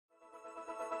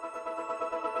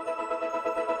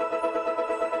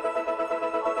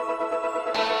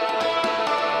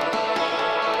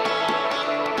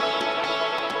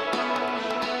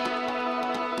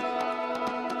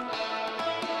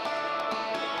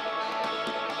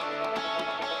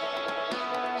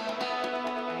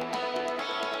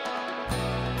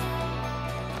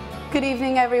Good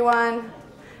evening, everyone,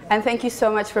 and thank you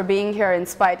so much for being here in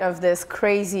spite of this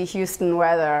crazy Houston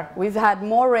weather. We've had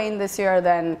more rain this year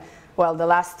than, well, the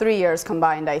last 3 years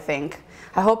combined, I think.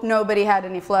 I hope nobody had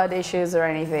any flood issues or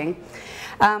anything.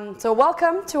 So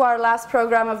welcome to our last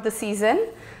program of the season.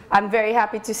 I'm very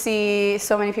happy to see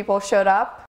so many people showed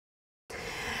up.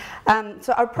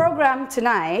 So our program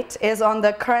tonight is on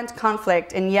the current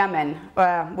conflict in Yemen,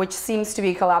 which seems to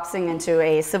be collapsing into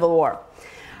a civil war.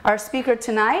 Our speaker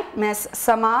tonight, Ms.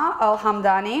 Sama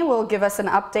Al-Hamdani, will give us an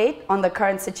update on the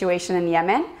current situation in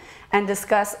Yemen and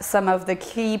discuss some of the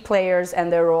key players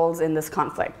and their roles in this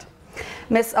conflict.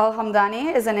 Ms.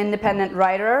 Al-Hamdani is an independent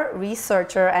writer,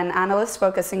 researcher, and analyst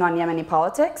focusing on Yemeni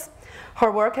politics.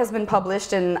 Her work has been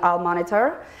published in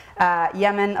Al-Monitor,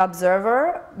 Yemen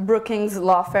Observer, Brookings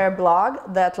Lawfare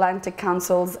blog, the Atlantic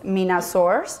Council's MENA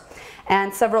Source,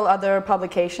 and several other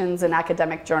publications in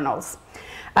academic journals.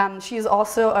 She is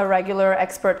also a regular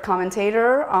expert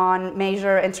commentator on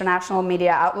major international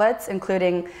media outlets,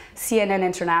 including CNN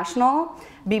International,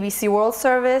 BBC World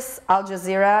Service, Al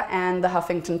Jazeera, and the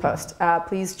Huffington Post.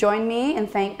 Please join me in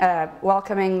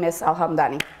welcoming Ms.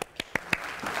 Al-Hamdani.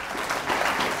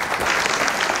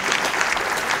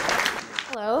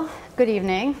 Hello, good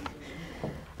evening.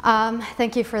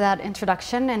 Thank you for that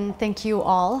introduction, and thank you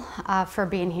all for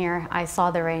being here. I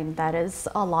saw the rain. That is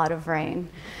a lot of rain.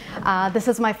 This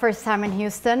is my first time in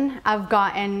Houston. I've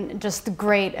gotten just a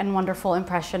great and wonderful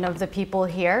impression of the people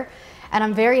here, and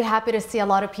I'm very happy to see a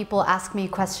lot of people ask me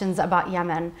questions about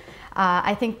Yemen.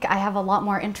 I think I have a lot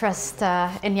more interest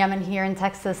in Yemen here in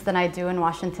Texas than I do in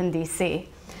Washington, D.C.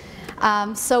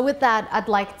 So with that, I'd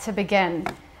like to begin.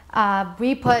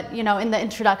 We put, in the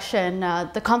introduction,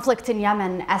 the conflict in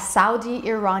Yemen as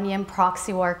Saudi-Iranian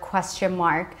proxy war ?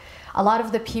 A lot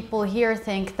of the people here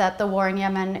think that the war in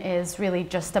Yemen is really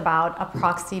just about a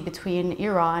proxy between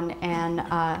Iran and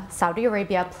Saudi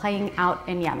Arabia playing out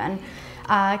in Yemen.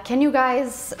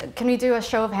 Can we do a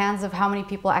show of hands of how many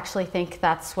people actually think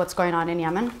that's what's going on in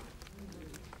Yemen?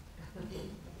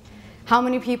 How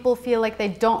many people feel like they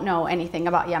don't know anything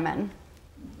about Yemen?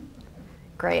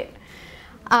 Great.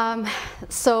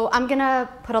 So I'm gonna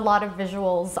put a lot of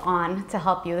visuals on to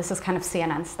help you. This is kind of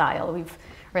CNN style. We've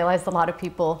realized a lot of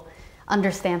people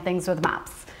understand things with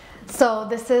maps. So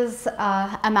this is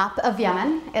a map of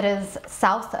Yemen. It is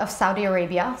south of Saudi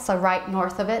Arabia, so right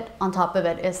north of it, on top of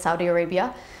it is Saudi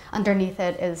Arabia. Underneath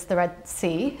it is the Red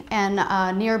Sea, and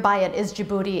nearby it is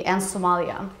Djibouti and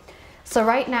Somalia. So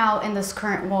right now in this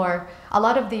current war, a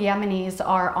lot of the Yemenis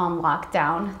are on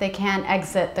lockdown. They can't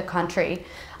exit the country.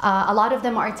 A lot of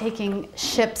them are taking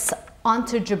ships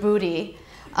onto Djibouti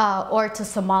or to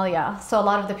Somalia. So a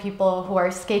lot of the people who are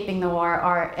escaping the war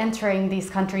are entering these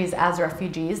countries as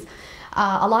refugees.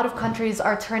 A lot of countries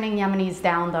are turning Yemenis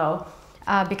down though,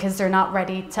 because they're not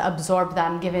ready to absorb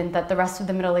them, given that the rest of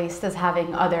the Middle East is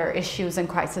having other issues and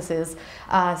crises,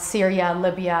 Syria,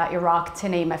 Libya, Iraq, to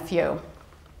name a few.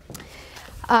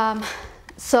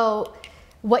 So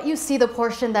what you see, the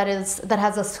portion that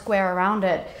has a square around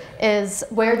it, is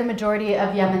where the majority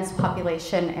of Yemen's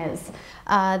population is.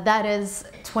 That is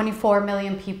 24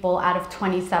 million people out of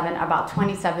 27, about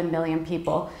 27 million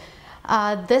people.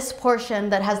 This portion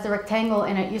that has the rectangle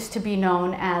in it used to be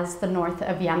known as the north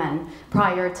of Yemen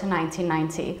prior to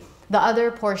 1990. The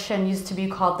other portion used to be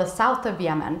called the south of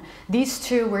Yemen. These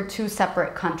two were two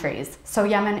separate countries. So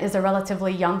Yemen is a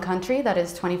relatively young country that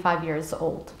is 25 years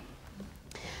old.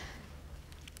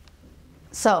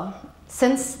 So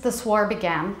since this war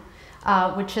began,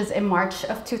 which is in March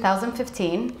of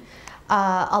 2015,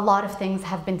 a lot of things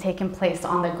have been taking place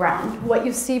on the ground. What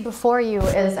you see before you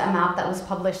is a map that was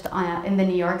published in the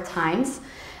New York Times,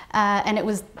 and it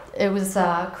was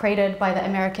created by the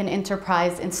American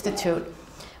Enterprise Institute.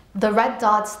 The red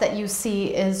dots that you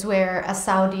see is where a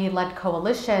Saudi-led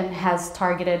coalition has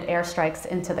targeted airstrikes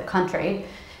into the country.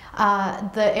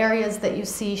 The areas that you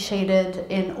see shaded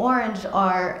in orange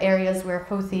are areas where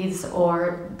Houthis,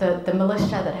 or the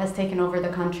militia that has taken over the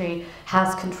country,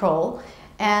 has control.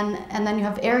 And then you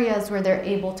have areas where they're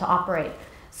able to operate.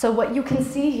 So what you can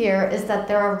see here is that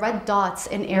there are red dots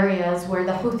in areas where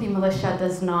the Houthi militia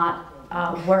does not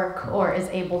work or is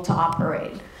able to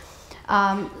operate.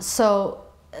 So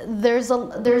there's a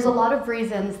lot of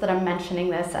reasons that I'm mentioning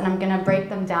this, and I'm going to break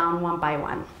them down one by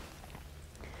one.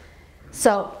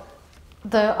 So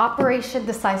the Operation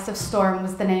Decisive Storm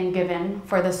was the name given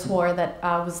for this war that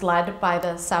was led by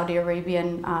the Saudi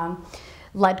Arabian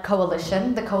led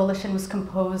coalition. The coalition was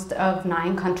composed of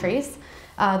 9 countries.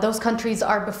 Those countries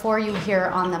are before you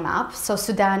here on the map. So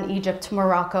Sudan, Egypt,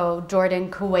 Morocco, Jordan,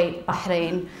 Kuwait,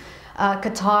 Bahrain,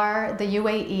 Qatar, the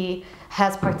UAE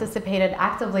has participated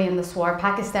actively in this war.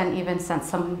 Pakistan even sent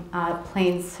some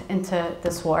planes into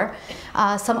this war.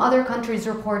 Some other countries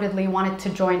reportedly wanted to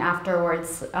join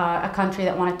afterwards. A country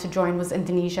that wanted to join was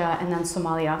Indonesia and then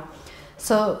Somalia.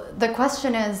 So the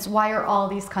question is, why are all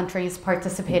these countries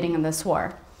participating in this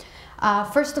war?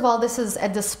 First of all, this is a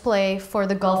display for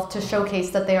the Gulf to showcase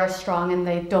that they are strong and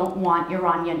they don't want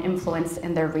Iranian influence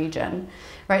in their region,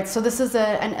 right? So this is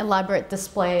an elaborate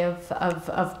display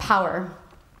of power.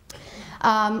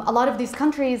 A lot of these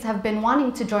countries have been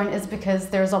wanting to join is because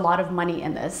there's a lot of money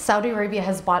in this. Saudi Arabia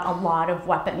has bought a lot of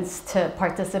weapons to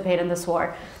participate in this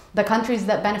war. The countries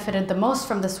that benefited the most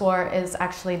from this war is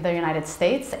actually the United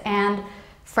States and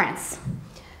France.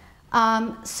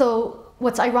 So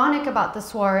what's ironic about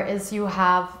this war is you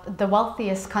have the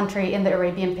wealthiest country in the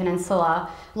Arabian Peninsula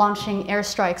launching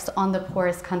airstrikes on the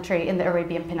poorest country in the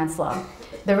Arabian Peninsula.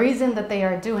 The reason that they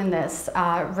are doing this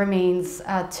remains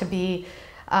to be,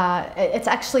 it's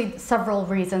actually several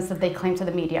reasons that they claim to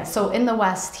the media. So in the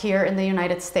West, here in the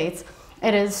United States,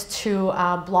 it is to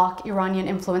block Iranian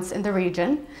influence in the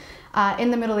region. In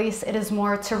the Middle East, it is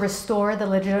more to restore the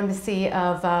legitimacy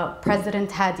of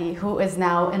President Hadi, who is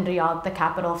now in Riyadh, the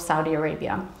capital of Saudi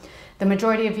Arabia. The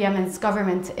majority of Yemen's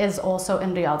government is also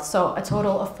in Riyadh, so a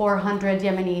total of 400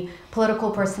 Yemeni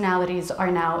political personalities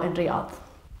are now in Riyadh.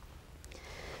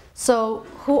 So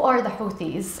who are the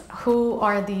Houthis? Who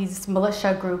are these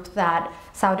militia groups that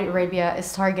Saudi Arabia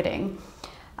is targeting?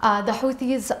 The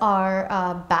Houthis are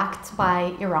backed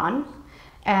by Iran.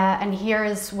 And here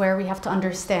is where we have to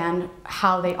understand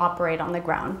how they operate on the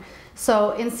ground.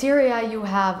 So in Syria, you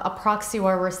have a proxy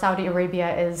war where Saudi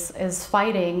Arabia is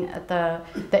fighting the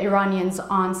Iranians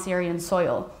on Syrian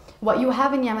soil. What you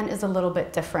have in Yemen is a little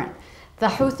bit different. The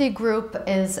Houthi group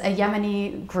is a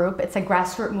Yemeni group. It's a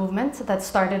grassroots movement that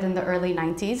started in the early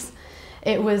 90s.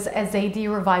 It was a Zaydi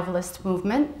revivalist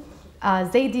movement.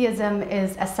 Zaydiism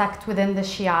is a sect within the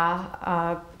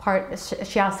Shia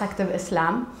sect of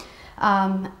Islam.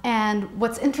 And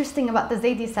what's interesting about the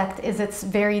Zaydi sect is it's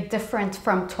very different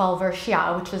from Twelver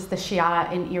Shia, which is the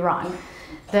Shia in Iran.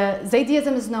 The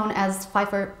Zaydiism is known as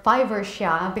Fiver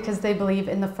Shia because they believe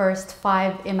in the first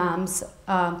 5 imams,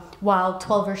 while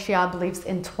Twelver Shia believes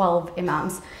in 12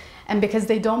 imams. And because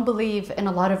they don't believe in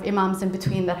a lot of imams in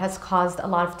between, that has caused a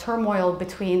lot of turmoil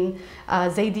between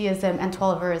Zaydiism and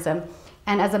Twelverism.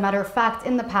 And as a matter of fact,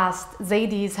 in the past,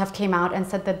 Zaydis have came out and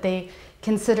said that they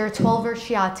consider Twelver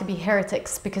Shia to be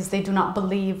heretics because they do not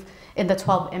believe in the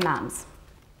 12 imams.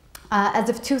 As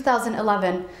of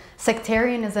 2011,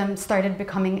 sectarianism started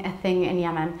becoming a thing in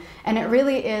Yemen, and it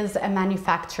really is a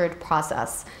manufactured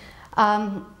process.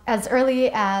 As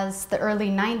early as the early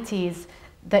 90s,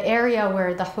 the area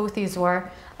where the Houthis were,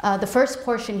 the first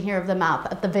portion here of the map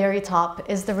at the very top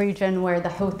is the region where the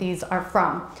Houthis are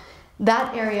from.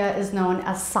 That area is known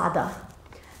as Sada.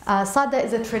 Sada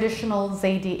is a traditional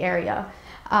Zaydi area.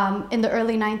 In the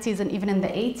early 90s and even in the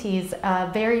 80s,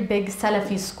 a very big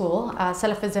Salafi school.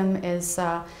 Salafism is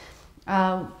a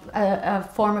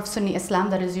form of Sunni Islam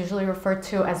that is usually referred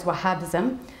to as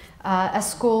Wahhabism. A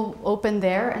school opened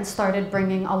there and started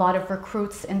bringing a lot of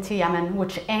recruits into Yemen,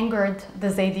 which angered the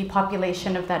Zaydi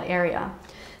population of that area.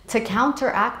 To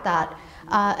counteract that,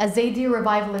 a Zaydi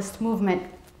revivalist movement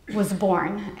was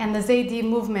born, and the Zaydi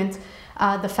movement,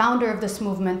 the founder of this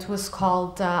movement was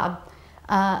called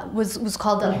Al-Houthi.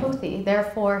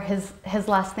 Therefore, his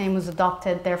last name was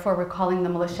adopted. Therefore, we're calling the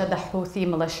militia the Houthi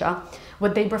militia.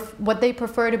 What they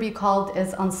prefer to be called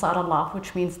is Ansar Allah,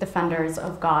 which means defenders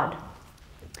of God.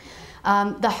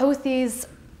 The Houthis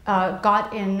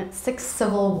got in 6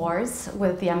 civil wars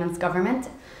with Yemen's government.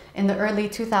 In the early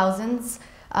 2000s,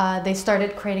 they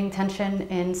started creating tension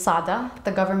in Sada.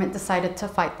 The government decided to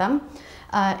fight them.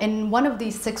 In one of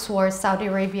these 6 wars, Saudi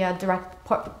Arabia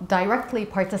directly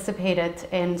participated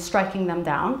in striking them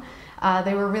down.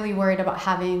 They were really worried about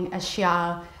having a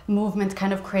Shia movement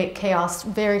kind of create chaos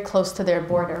very close to their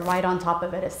border. Right on top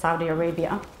of it is Saudi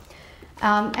Arabia.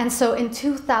 And so in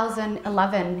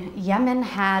 2011, Yemen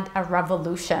had a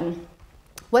revolution.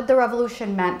 What the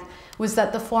revolution meant was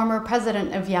that the former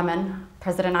president of Yemen,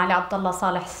 President Ali Abdullah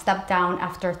Saleh, stepped down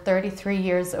after 33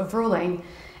 years of ruling.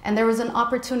 And there was an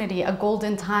opportunity, a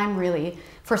golden time really,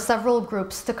 for several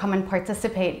groups to come and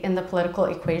participate in the political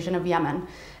equation of Yemen.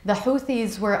 The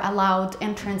Houthis were allowed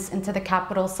entrance into the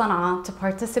capital Sana'a to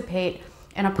participate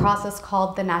in a process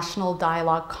called the National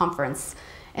Dialogue Conference.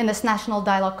 In this National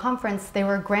Dialogue Conference, they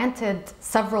were granted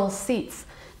several seats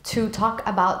to talk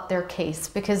about their case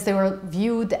because they were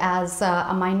viewed as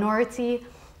a minority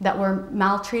that were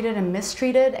maltreated and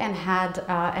mistreated and had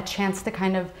a chance to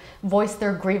kind of voice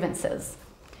their grievances.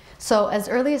 So as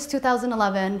early as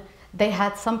 2011, they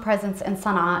had some presence in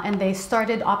Sana'a, and they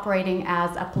started operating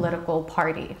as a political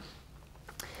party.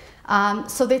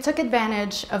 So they took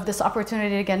advantage of this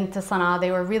opportunity to get into Sana'a.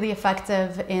 They were really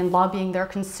effective in lobbying their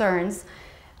concerns,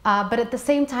 but at the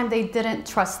same time, they didn't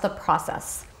trust the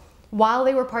process. While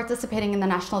they were participating in the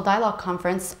National Dialogue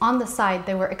Conference, on the side,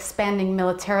 they were expanding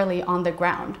militarily on the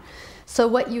ground. So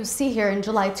what you see here in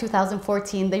July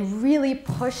 2014, they really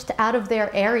pushed out of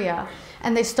their area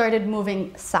and they started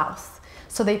moving south.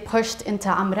 So they pushed into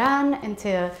Amran,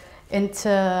 into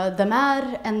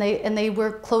Damar, and they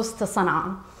were close to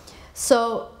Sana'a.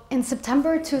 So in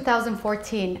September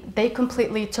 2014, they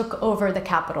completely took over the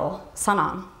capital,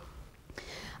 Sana'a.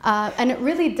 And it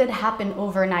really did happen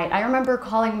overnight. I remember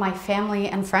calling my family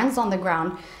and friends on the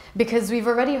ground because we've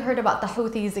already heard about the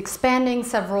Houthis expanding,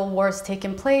 several wars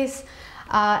taking place.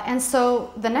 And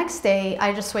so the next day,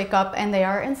 I just wake up and they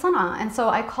are in Sana'a. And so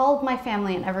I called my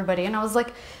family and everybody, and I was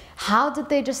like, how did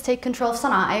they just take control of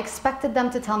Sana'a? I expected them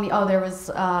to tell me, oh, there was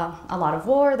a lot of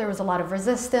war, there was a lot of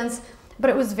resistance, but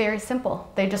it was very simple.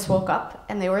 They just woke up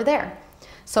and they were there.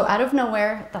 So out of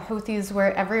nowhere, the Houthis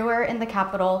were everywhere in the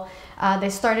capital. They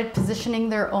started positioning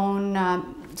their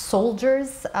own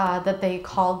soldiers that they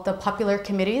called the popular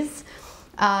committees.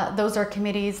 Those are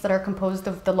committees that are composed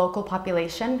of the local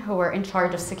population who are in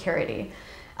charge of security.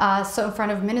 So in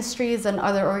front of ministries and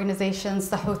other organizations,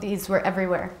 the Houthis were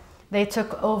everywhere. They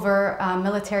took over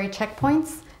military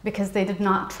checkpoints because they did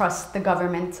not trust the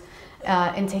government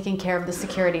in taking care of the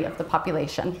security of the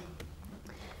population.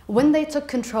 When they took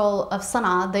control of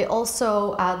Sana'a, they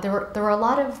also, there were a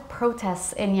lot of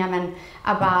protests in Yemen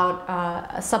about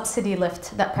a subsidy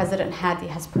lift that President Hadi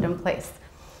has put in place.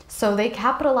 So they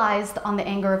capitalized on the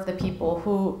anger of the people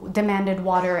who demanded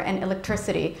water and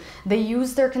electricity. They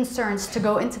used their concerns to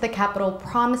go into the capital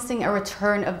promising a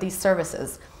return of these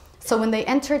services. So when they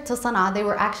entered to Sana'a, they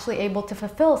were actually able to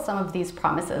fulfill some of these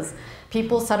promises.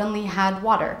 People suddenly had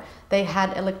water, they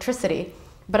had electricity.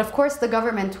 But of course, the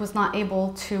government was not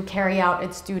able to carry out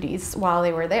its duties while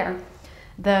they were there.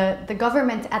 The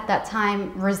government at that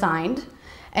time resigned,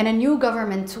 and a new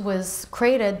government was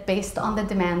created based on the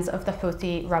demands of the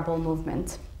Houthi rebel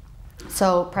movement.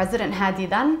 So President Hadi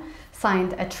then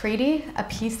signed a treaty, a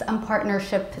peace and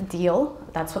partnership deal,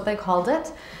 that's what they called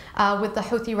it, with the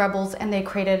Houthi rebels, and they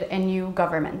created a new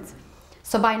government.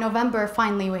 So by November,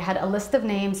 finally, we had a list of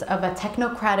names of a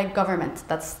technocratic government.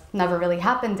 That's never really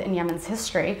happened in Yemen's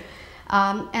history.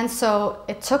 And so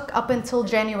it took up until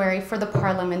January for the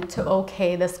parliament to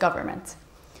okay this government.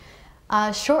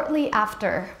 Shortly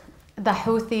after, the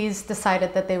Houthis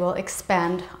decided that they will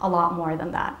expand a lot more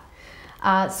than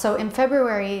that. So in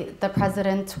February, the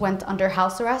president went under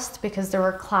house arrest because there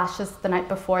were clashes the night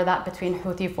before that between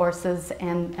Houthi forces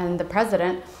and the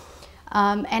president.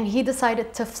 And he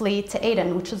decided to flee to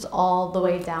Aden, which is all the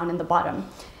way down in the bottom.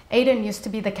 Aden used to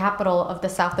be the capital of the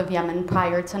south of Yemen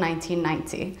prior to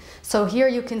 1990. So here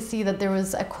you can see that there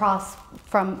was a cross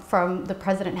from the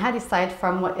President Hadi's side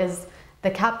from what is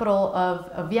the capital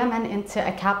of Yemen into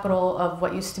a capital of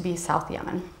what used to be South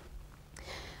Yemen.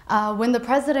 When the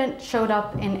president showed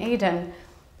up in Aden,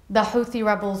 the Houthi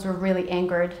rebels were really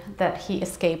angered that he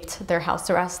escaped their house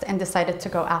arrest and decided to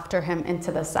go after him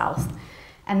into the south.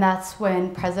 And that's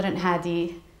when President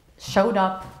Hadi showed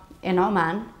up in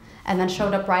Oman and then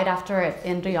showed up right after it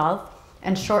in Riyadh,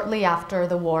 and shortly after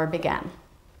the war began.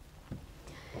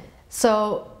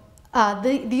 So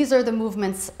these are the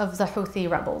movements of the Houthi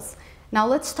rebels. Now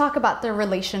let's talk about their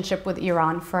relationship with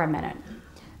Iran for a minute.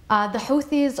 The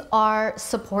Houthis are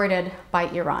supported by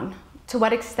Iran. To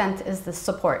what extent is this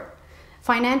support?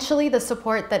 Financially, the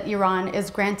support that Iran is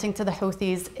granting to the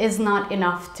Houthis is not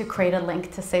enough to create a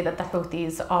link to say that the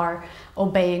Houthis are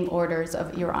obeying orders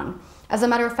of Iran. As a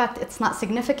matter of fact, it's not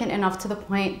significant enough to the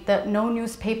point that no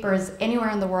newspapers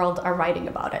anywhere in the world are writing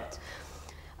about it.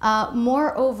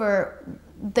 Moreover,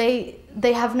 they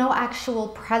have no actual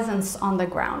presence on the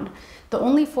ground. The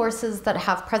only forces that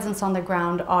have presence on the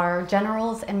ground are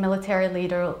generals and military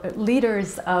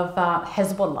leaders of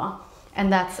Hezbollah,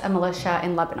 and that's a militia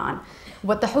in Lebanon.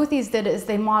 What the Houthis did is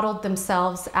they modeled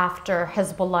themselves after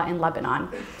Hezbollah in Lebanon.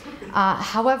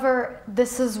 However,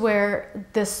 this is where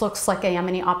this looks like a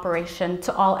Yemeni operation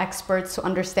to all experts who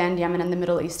understand Yemen and the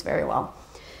Middle East very well.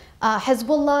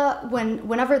 Hezbollah,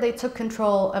 whenever they took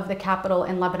control of the capital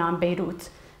in Lebanon, Beirut,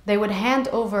 they would hand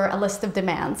over a list of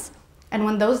demands. And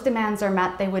when those demands are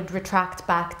met, they would retract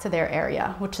back to their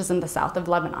area, which is in the south of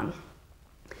Lebanon.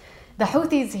 The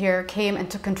Houthis here came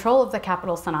and took control of the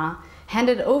capital, Sana'a,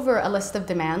 handed over a list of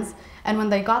demands, and when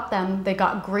they got them, they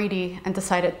got greedy and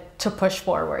decided to push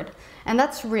forward. And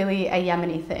that's really a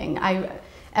Yemeni thing.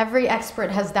 Every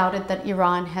expert has doubted that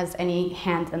Iran has any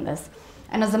hand in this.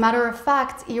 And as a matter of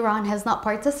fact, Iran has not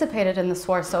participated in this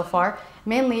war so far,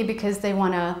 mainly because they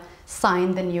want to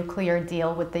sign the nuclear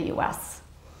deal with the US.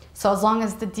 So as long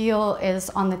as the deal is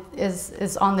on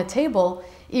the table,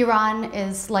 Iran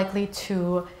is likely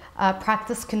to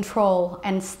practice control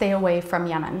and stay away from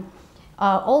Yemen.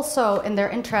 Also, in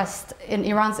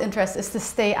Iran's interest is to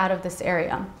stay out of this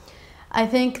area. I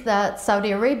think that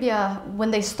Saudi Arabia,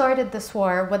 when they started this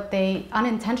war, what they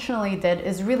unintentionally did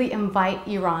is really invite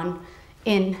Iran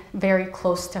in very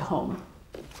close to home.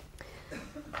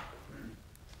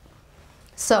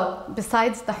 So,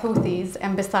 besides the Houthis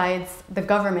and besides the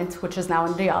government, which is now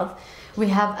in Riyadh, we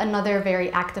have another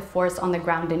very active force on the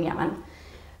ground in Yemen.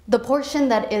 The portion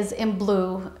that is in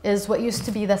blue is what used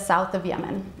to be the south of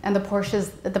Yemen, and the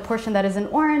portion that is in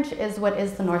orange is what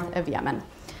is the north of Yemen.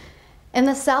 In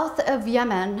the south of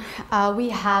Yemen, we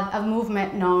have a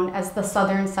movement known as the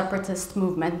Southern Separatist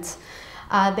Movement.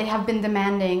 They have been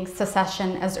demanding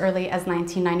secession as early as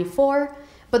 1994,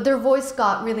 but their voice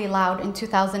got really loud in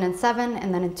 2007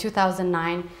 and then in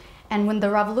 2009. And when the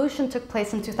revolution took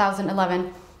place in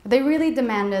 2011, they really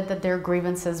demanded that their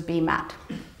grievances be met.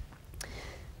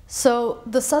 So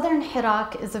the Southern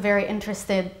Hirak is a very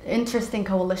interesting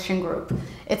coalition group.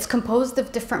 It's composed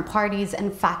of different parties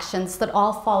and factions that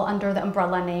all fall under the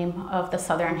umbrella name of the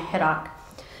Southern Hirak.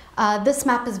 This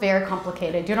map is very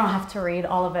complicated. You don't have to read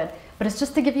all of it, but it's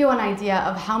just to give you an idea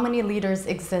of how many leaders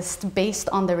exist based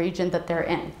on the region that they're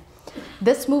in.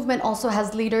 This movement also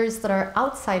has leaders that are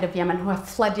outside of Yemen who have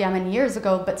fled Yemen years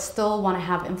ago but still want to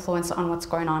have influence on what's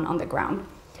going on the ground.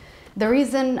 The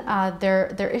reason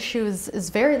their issues is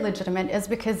very legitimate is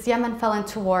because Yemen fell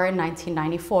into war in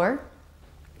 1994,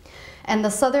 and the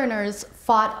Southerners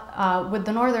fought with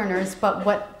the Northerners, but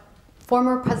what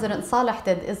former President Saleh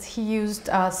did is he used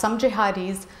some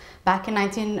jihadis back in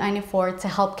 1994 to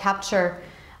help capture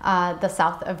the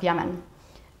south of Yemen.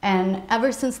 And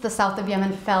ever since the south of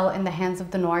Yemen fell in the hands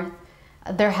of the North,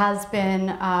 there has been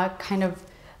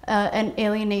an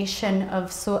alienation of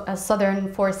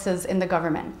Southern forces in the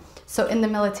government. So in the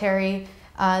military,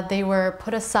 they were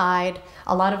put aside.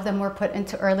 A lot of them were put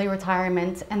into early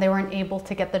retirement, and they weren't able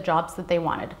to get the jobs that they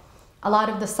wanted. A lot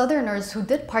of the Southerners who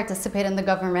did participate in the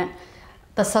government,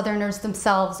 the Southerners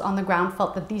themselves on the ground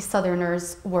felt that these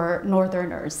Southerners were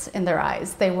Northerners in their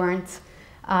eyes. They weren't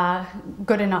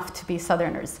good enough to be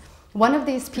Southerners. One of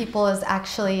these people is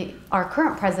actually our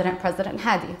current president, President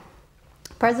Hadi.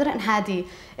 President Hadi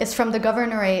is from the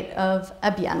governorate of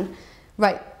Abyan.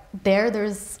 Right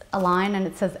there's a line and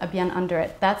it says Abyan under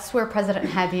it. That's where President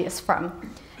Hadi is from.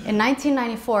 In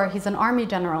 1994, he's an army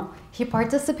general. He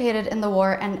participated in the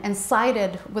war and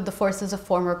sided with the forces of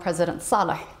former President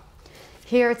Saleh.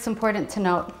 Here it's important to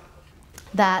note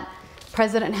that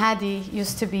President Hadi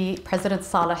used to be President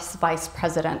Saleh's vice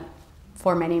president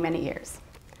for many, many years.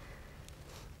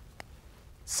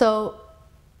 So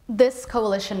this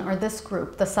coalition, or this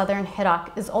group, the Southern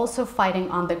Hirak, is also fighting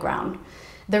on the ground.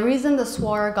 The reason this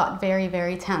war got very,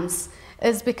 very tense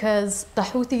is because the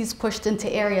Houthis pushed into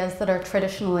areas that are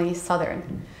traditionally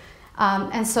southern.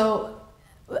 And so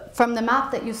from the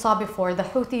map that you saw before, the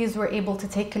Houthis were able to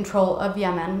take control of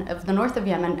Yemen, of the north of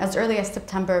Yemen, as early as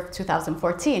September of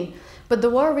 2014. But the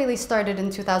war really started in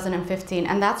 2015,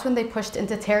 and that's when they pushed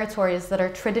into territories that are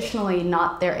traditionally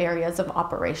not their areas of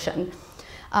operation.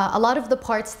 A lot of the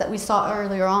parts that we saw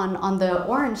earlier on the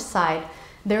orange side,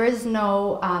 there is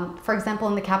no, for example,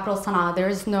 in the capital Sana'a, there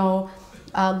is no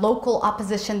local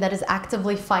opposition that is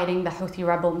actively fighting the Houthi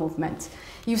rebel movement.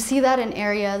 You see that in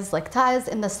areas like Taiz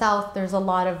in the south. There's a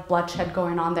lot of bloodshed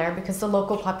going on there because the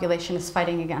local population is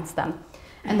fighting against them.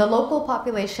 And the local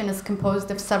population is composed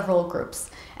of several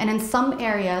groups. And in some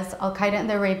areas, Al-Qaeda in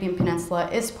the Arabian Peninsula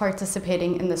is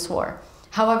participating in this war.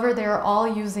 However, they are all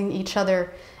using each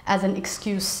other as an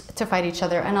excuse to fight each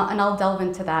other. And I'll delve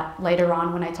into that later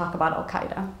on when I talk about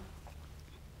Al-Qaeda.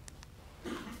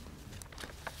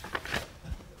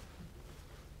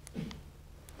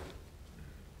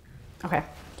 Okay.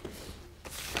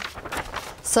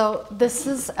 So this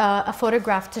is a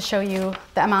photograph to show you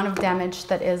the amount of damage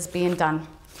that is being done.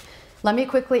 Let me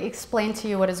quickly explain to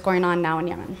you what is going on now in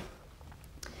Yemen.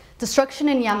 Destruction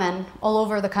in Yemen, all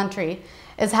over the country,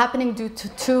 is happening due to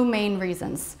two main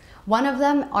reasons. One of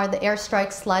them are the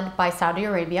airstrikes led by Saudi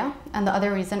Arabia, and the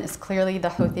other reason is clearly the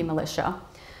Houthi militia.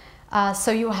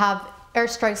 So you have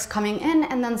airstrikes coming in,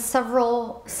 and then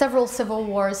several civil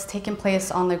wars taking place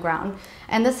on the ground.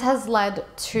 And this has led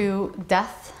to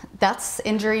deaths,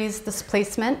 injuries,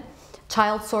 displacement.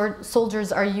 Child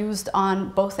soldiers are used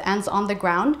on both ends on the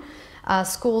ground.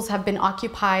 Schools have been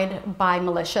occupied by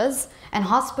militias, and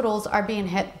hospitals are being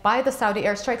hit by the Saudi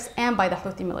airstrikes and by the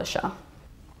Houthi militia.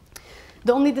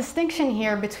 The only distinction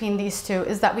here between these two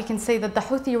is that we can say that the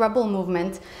Houthi rebel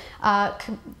movement,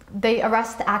 they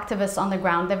arrest activists on the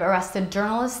ground. They've arrested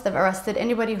journalists. They've arrested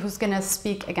anybody who's going to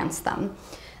speak against them.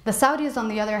 The Saudis, on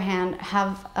the other hand,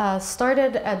 have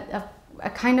started a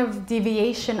kind of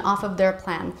deviation off of their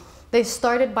plan. They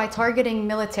started by targeting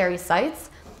military sites.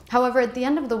 However, at the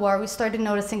end of the war, we started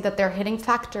noticing that they're hitting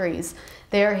factories.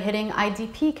 They're hitting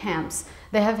IDP camps.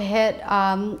 They have hit,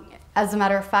 as a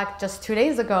matter of fact, just 2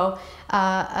 days ago,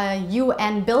 a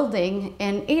UN building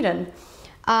in Aden.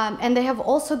 And they have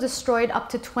also destroyed up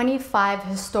to 25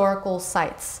 historical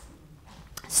sites.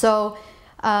 So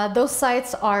those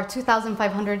sites are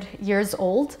 2,500 years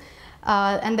old,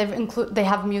 and they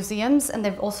have museums, and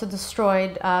they've also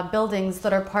destroyed buildings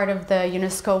that are part of the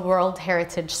UNESCO World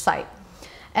Heritage Site.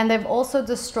 And they've also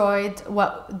destroyed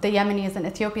what the Yemenis and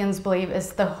Ethiopians believe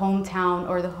is the hometown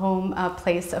or the home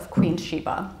place of Queen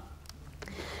Sheba.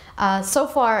 So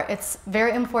far, it's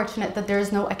very unfortunate that there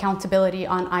is no accountability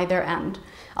on either end.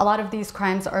 A lot of these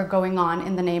crimes are going on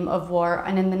in the name of war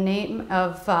and in the name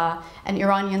of an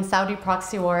Iranian-Saudi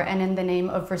proxy war and in the name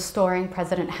of restoring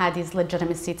President Hadi's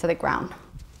legitimacy to the ground.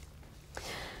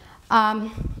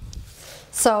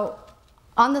 So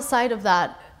on the side of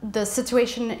that, the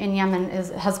situation in Yemen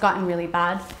has gotten really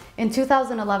bad. In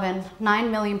 2011,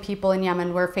 9 million people in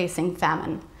Yemen were facing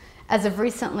famine. As of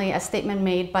recently, a statement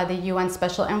made by the UN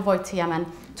Special Envoy to Yemen,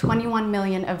 21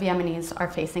 million of Yemenis are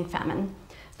facing famine.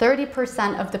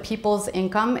 30% of the people's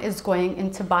income is going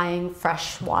into buying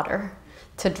fresh water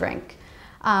to drink.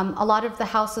 A lot of the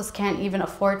houses can't even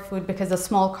afford food because a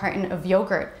small carton of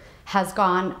yogurt has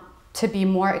gone to be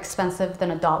more expensive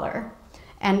than $1.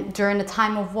 And during a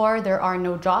time of war, there are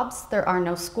no jobs, there are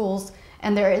no schools,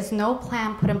 and there is no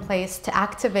plan put in place to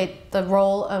activate the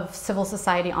role of civil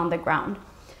society on the ground.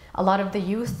 A lot of the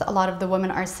youth, a lot of the women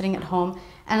are sitting at home.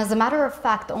 And as a matter of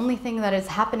fact, the only thing that is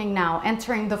happening now,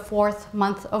 entering the 4th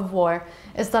month of war,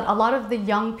 is that a lot of the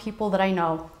young people that I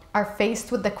know are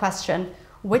faced with the question,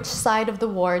 which side of the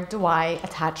war do I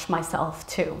attach myself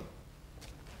to?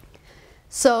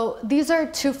 So these are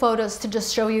 2 photos to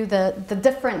just show you the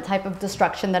different type of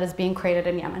destruction that is being created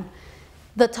in Yemen.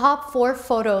 The top 4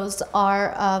 photos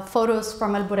are photos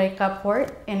from Al-Burayqa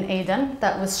port in Aden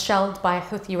that was shelled by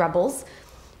Houthi rebels.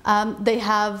 They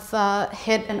have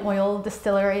hit an oil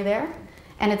distillery there,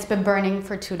 and it's been burning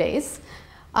for 2 days.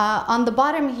 On the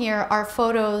bottom here are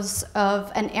photos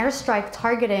of an airstrike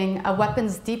targeting a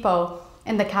weapons depot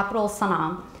in the capital,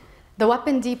 Sana'a. The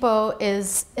weapon depot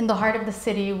is in the heart of the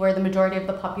city where the majority of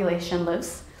the population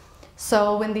lives.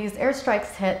 So when these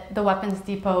airstrikes hit, the weapons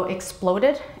depot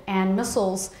exploded, and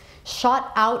missiles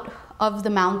shot out of the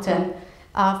mountain,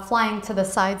 flying to the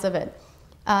sides of it.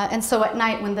 And so at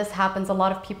night when this happens, a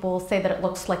lot of people say that it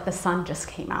looks like the sun just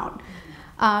came out.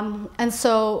 And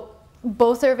so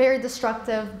both are very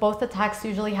destructive. Both attacks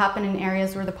usually happen in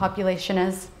areas where the population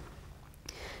is.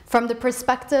 From the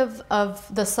perspective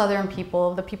of the southern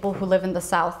people, the people who live in the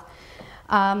south,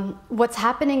 what's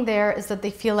happening there is that they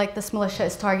feel like this militia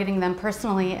is targeting them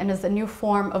personally and is a new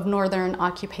form of northern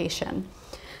occupation.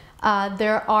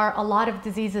 There are a lot of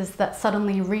diseases that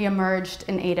suddenly re-emerged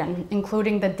in Aden,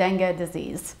 including the dengue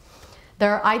disease.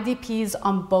 There are IDPs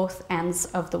on both ends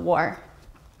of the war.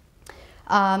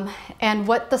 And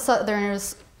what the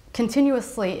Southerners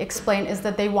continuously explain is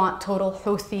that they want total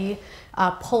Houthi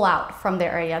pullout from the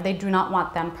area. They do not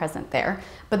want them present there.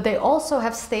 But they also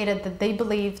have stated that they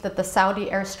believe that the Saudi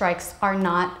airstrikes are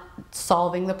not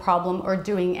solving the problem or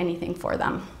doing anything for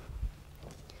them.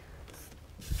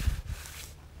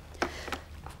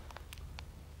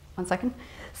 One second.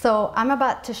 So I'm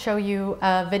about to show you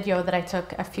a video that I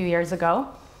took a few years ago.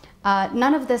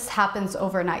 None of this happens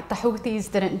overnight. The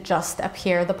Houthis didn't just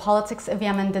appear. The politics of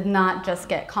Yemen did not just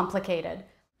get complicated.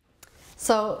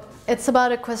 So it's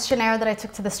about a questionnaire that I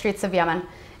took to the streets of Yemen.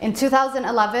 In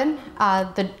 2011,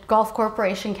 the Gulf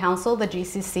Cooperation Council, the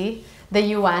GCC, the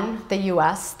UN, the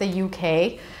US, the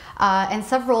UK, and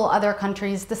several other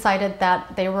countries decided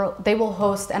that they will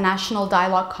host a national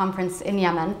dialogue conference in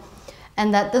Yemen,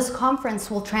 and that this conference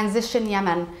will transition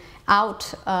Yemen out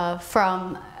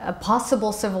from a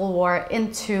possible civil war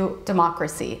into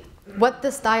democracy. What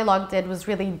this dialogue did was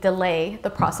really delay the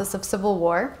process of civil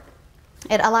war.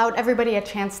 It allowed everybody a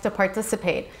chance to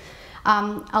participate.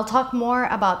 I'll talk more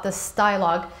about this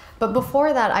dialogue, but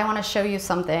before that I want to show you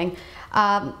something.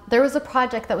 There was a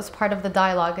project that was part of the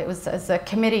dialogue. It was a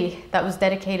committee that was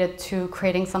dedicated to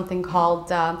creating something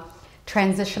called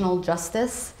transitional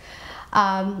justice.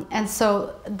 And so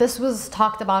this was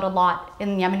talked about a lot in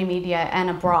Yemeni media and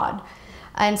abroad.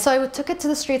 And so I took it to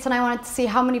the streets and I wanted to see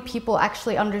how many people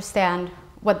actually understand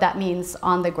what that means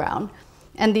on the ground.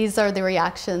 And these are the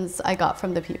reactions I got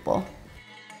from the people.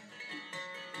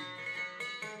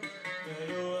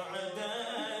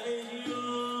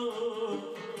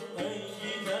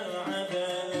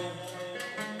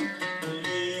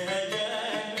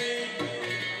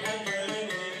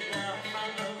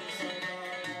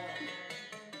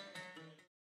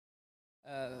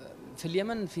 في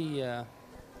اليمن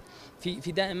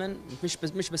في دائما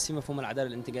مش بس في مفهوم العداله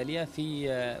الانتقاليه، في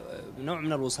نوع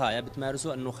من الوصايه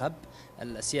بتمارسه النخب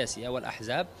السياسيه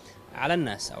والاحزاب على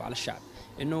الناس او على الشعب،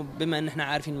 انه بما ان احنا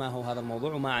عارفين ما هو هذا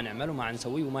الموضوع وما عنعمل وما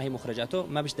عنسوي وما هي مخرجاته،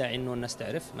 ما بيش داعي انه الناس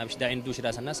تعرف، ما بيش داعي ندوش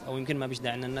راس الناس، او يمكن ما بيش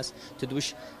داعي ان الناس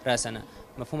تدوش راسنا.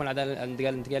 مفهوم العداله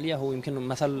الانتقاليه هو يمكن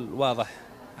مثل واضح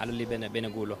على اللي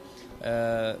بنقوله.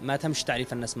 ما تمش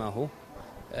تعريف الناس ما هو،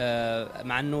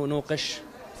 مع انه نوقش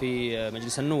في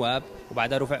مجلس النواب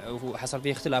وبعدها حصل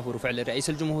فيه اختلاف ورفع لرئيس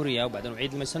الجمهوريه وبعدين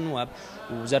وعيد لمجلس النواب،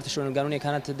 ووزاره الشؤون القانونيه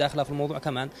كانت داخله في الموضوع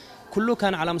كمان. كله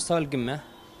كان على مستوى القمه،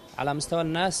 على مستوى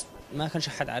الناس ما كانش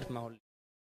حد عارف ما هو.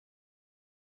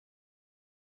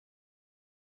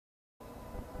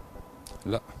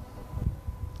 لا،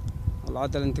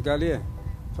 العداله الانتقاليه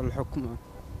في الحكم.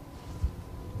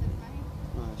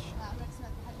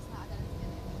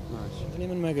 ماشي في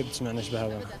اليمن ما قد سمعنا شبه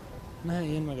هذا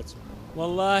نهائيا، ما قد سمعنا.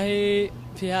 والله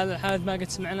في هذا الحالة ما قد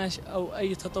سمعنا أو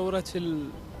أي تطورات في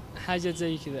الحاجات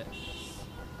زي كذا،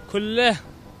 كله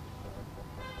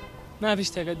ما فيش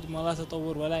تقدم ولا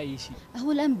تطور ولا أي شيء.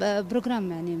 هو الآن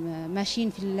بروجرام يعني ماشيين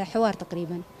في الحوار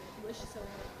تقريبا. وإيش يسوي؟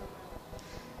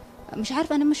 مش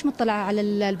عارفة، أنا مش مطلعة على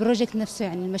البروجكت نفسه،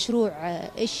 يعني المشروع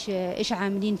إيش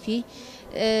عاملين فيه،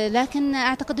 لكن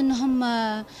أعتقد أنهم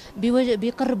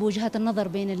بيقربوا وجهات النظر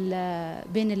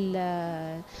بين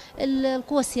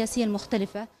القوى السياسية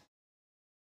المختلفة.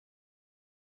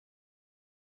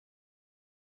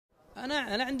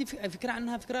 انا عندي فكره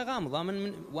عنها، فكره غامضه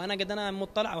وانا قد انا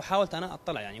مطلع وحاولت انا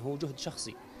اطلع، يعني هو جهد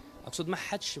شخصي، اقصد ما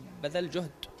حدش بذل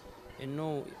جهد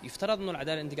انه يفترض انه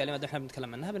العداله الانتقاليه ما احنا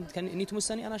بنتكلم عنها اني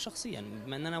تمسني انا شخصيا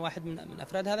بما ان انا واحد من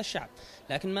افراد هذا الشعب،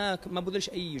 لكن ما بذلش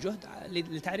اي جهد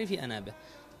لتعريفي انا به.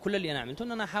 كل اللي انا عملته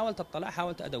ان انا حاولت اطلع،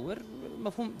 حاولت ادور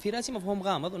مفهوم في راسي، مفهوم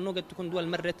غامض انه قد تكون دول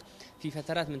مرت في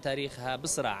فترات من تاريخها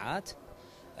بصراعات.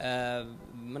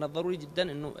 من الضروري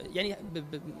جدا انه يعني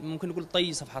ممكن نقول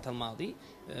طي صفحات الماضي،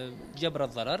 جبر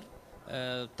الضرر،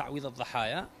 تعويض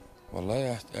الضحايا.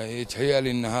 والله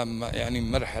يتهيألي انها يعني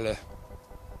مرحله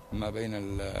ما بين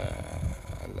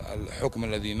الحكم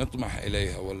الذي نطمح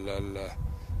اليها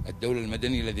والدوله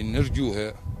المدنيه الذي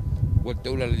نرجوها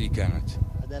والدوله التي كانت.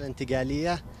 العداله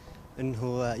الانتقاليه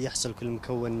انه يحصل كل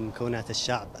مكونات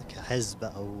الشعب كحزب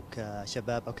او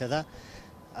كشباب او كذا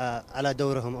على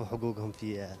دورهم او حقوقهم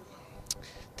في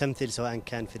تمثيل، سواء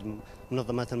كان في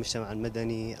منظمات المجتمع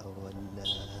المدني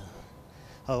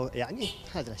او يعني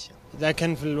هذه الاشياء. اذا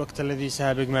كان في الوقت الذي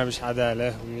سابق ما بش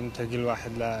عداله وينتقل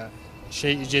واحد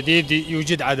لشيء جديد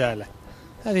يوجد عداله،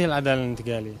 هذه العداله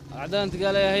الانتقاليه. العدالة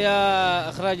الانتقالية هي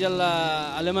إخراج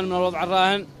اليمن من الوضع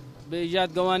الراهن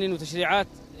بإيجاد قوانين وتشريعات،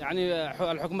 يعني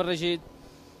الحكم الرشيد،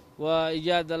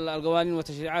 وإيجاد القوانين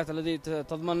والتشريعات التي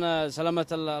تضمن سلامة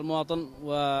المواطن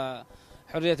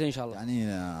وحريته إن شاء الله. يعني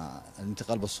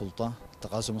الانتقال بالسلطة،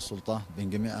 تقاسم السلطة بين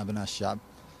جميع أبناء الشعب،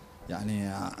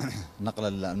 يعني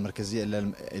نقل المركزية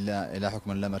إلى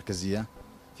حكم اللامركزية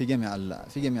في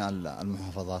جميع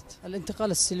المحافظات.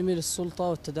 الانتقال السلمي للسلطة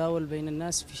والتداول بين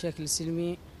الناس في شكل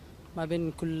سلمي ما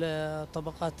بين كل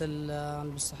طبقات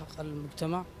المستحق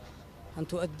المجتمع، أن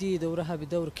تؤدي دورها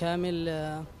بدور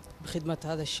كامل بخدمة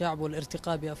هذا الشعب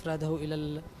والارتقاء بأفراده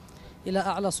إلى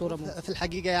أعلى صورة ممكن. في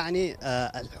الحقيقة يعني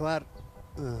الحوار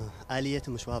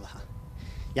آليته مش واضحة،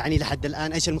 يعني لحد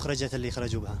الآن إيش المخرجات اللي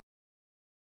خرجوا بها؟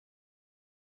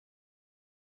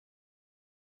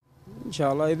 ان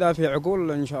شاء الله اذا في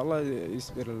عقول ان شاء الله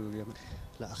يصبر اليمن.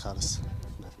 لا خالص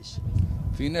ما فيش.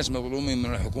 في ناس مظلومين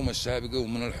من الحكومه السابقه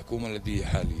ومن الحكومه التي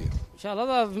حاليا. إن شاء الله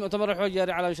هذا في مؤتمر الحوار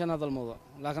جاري على مشان هذا الموضوع،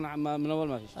 لكن من أول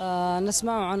ما فيش.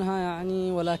 نسمع عنها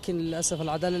يعني، ولكن للأسف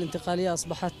العدالة الانتقالية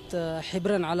أصبحت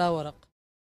حبرا على ورق.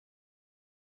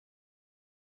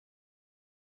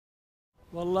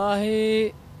 والله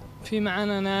في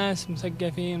معنا ناس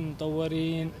مثقفين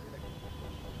مطورين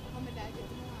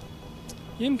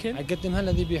يمكن يقدمها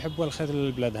الذي بيحب الخير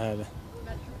للبلاد هذا.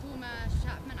 الحكومة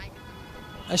الشعب من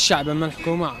يقدمها؟ الشعب، اما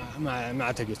الحكومة ما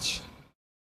اعتقدش.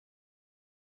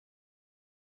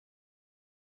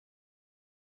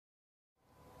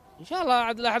 ان شاء الله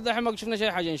عاد لحد الحين ما شفنا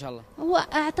شيء حاجه ان شاء الله. هو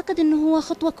اعتقد انه هو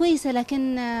خطوه كويسه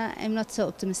لكن I'm not so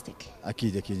optimistic.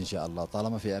 اكيد ان شاء الله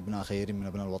طالما في ابناء خيرين من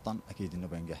ابناء الوطن اكيد انه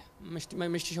بينجح.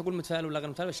 مش اقول متفائل ولا غير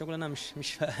متفائل، بس اقول انا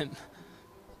مش فاهم.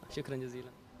 شكرا جزيلا.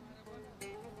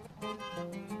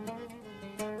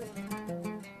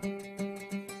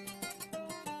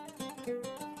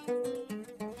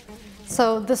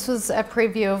 So this was a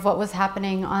preview of what was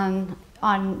happening on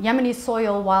Yemeni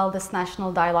soil while this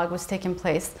national dialogue was taking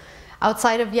place.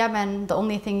 Outside of Yemen, the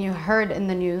only thing you heard in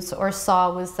the news or saw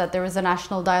was that there was a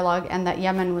national dialogue and that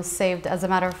Yemen was saved. As a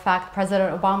matter of fact, President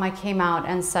Obama came out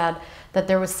and said that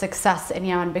there was success in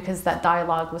Yemen because that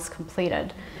dialogue was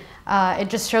completed. It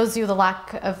just shows you the lack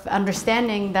of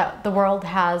understanding that the world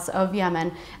has of Yemen,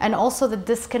 and also the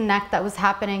disconnect that was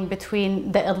happening between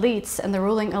the elites and the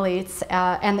ruling elites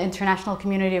and the international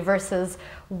community versus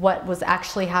what was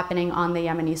actually happening on the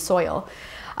Yemeni soil.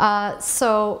 So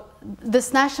this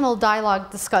national dialogue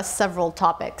discussed several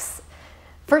topics.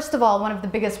 First of all, one of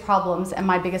the biggest problems and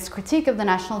my biggest critique of the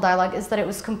national dialogue is that it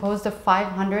was composed of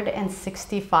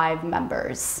 565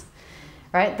 members.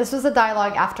 Right? This was a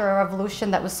dialogue after a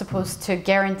revolution that was supposed to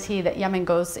guarantee that Yemen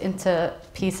goes into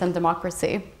peace and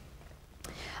democracy.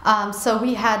 So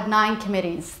we had 9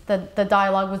 committees. The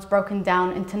dialogue was broken down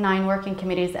into 9 working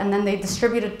committees, and then they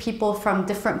distributed people from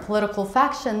different political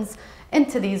factions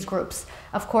into these groups.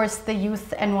 Of course, the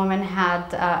youth and women had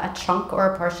a chunk or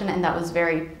a portion, and that was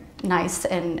very nice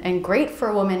and great for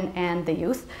women and the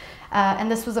youth. And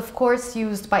this was, of course,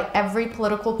 used by every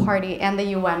political party and the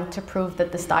UN to prove that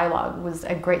this dialogue was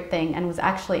a great thing and was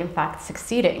actually, in fact,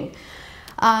 succeeding.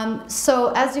 So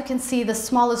as you can see, the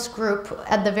smallest group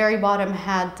at the very bottom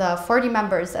had 40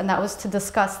 members, and that was to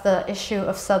discuss the issue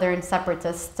of Southern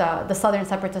separatists, the Southern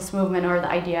separatist movement, or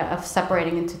the idea of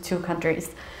separating into 2 countries.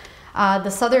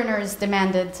 The Southerners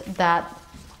demanded that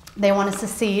they want to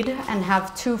secede and have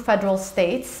 2 federal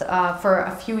states for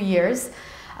a few years,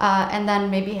 and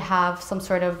then maybe have some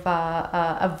sort of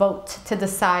a vote to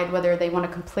decide whether they want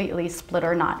to completely split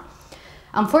or not.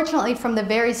 Unfortunately, from the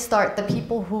very start, the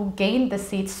people who gained the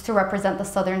seats to represent the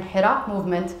Southern Iraq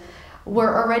movement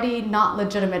were already not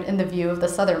legitimate in the view of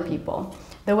the Southern people.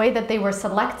 The way that they were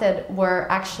selected were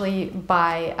actually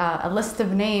by a list of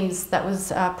names that was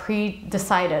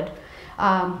pre-decided.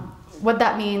 What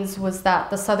that means was that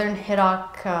the Southern Iraq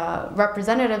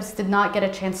representatives did not get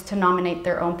a chance to nominate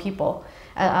their own people.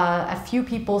 A few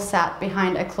people sat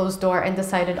behind a closed door and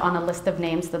decided on a list of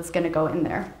names that's going to go in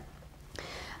there.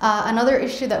 Another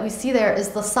issue that we see there is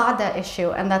the Sada issue,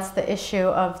 and that's the issue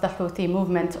of the Houthi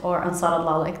movement, or Ansar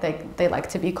Allah, like they like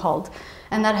to be called.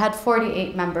 And that had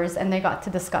 48 members, and they got to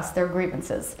discuss their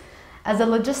grievances. As a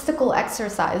logistical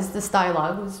exercise, this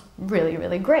dialogue was really,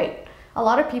 really great. A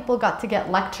lot of people got to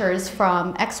get lectures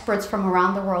from experts from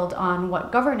around the world on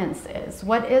what governance is,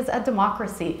 what is a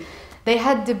democracy. They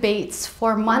had debates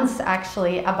for months,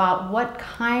 actually, about what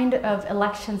kind of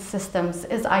election systems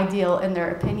is ideal in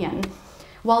their opinion.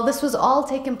 While this was all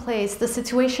taking place, the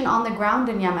situation on the ground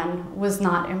in Yemen was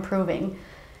not improving.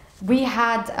 We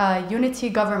had a unity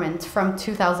government from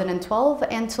 2012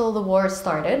 until the war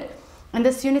started. And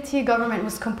this unity government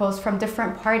was composed from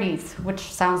different parties, which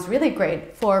sounds really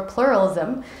great for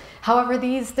pluralism. However,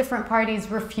 these different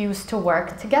parties refused to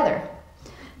work together.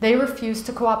 They refused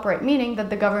to cooperate, meaning that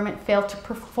the government failed to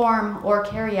perform or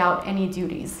carry out any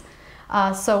duties.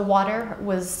 So water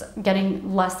was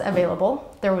getting less available,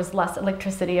 there was less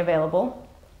electricity available,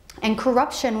 and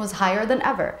corruption was higher than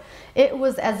ever. It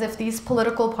was as if these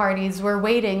political parties were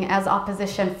waiting as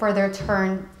opposition for their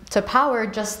turn to power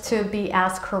just to be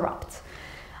as corrupt.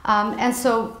 And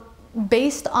so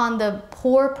based on the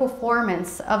poor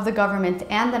performance of the government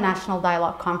and the National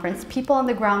Dialogue Conference, people on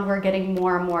the ground were getting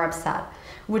more and more upset,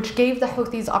 which gave the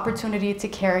Houthis opportunity to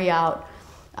carry out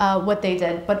what they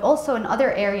did. But also in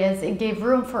other areas, it gave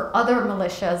room for other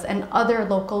militias and other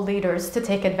local leaders to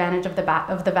take advantage of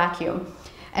the vacuum.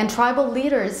 And tribal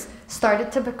leaders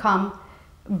started to become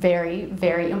very,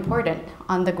 very important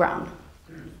on the ground.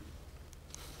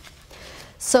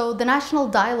 So the National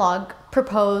Dialogue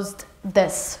proposed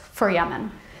this for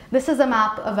Yemen. This is a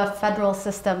map of a federal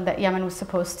system that Yemen was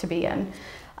supposed to be in.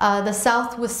 The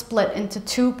south was split into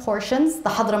 2 portions, the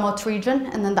Hadramaut region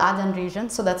and then the Aden region,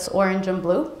 so that's orange and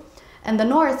blue. And the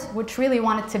north, which really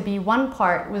wanted to be one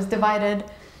part, was divided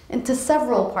into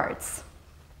several parts.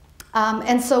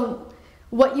 And so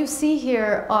what you see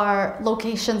here are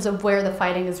locations of where the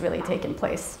fighting is really taking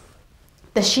place.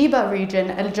 The Shiba region,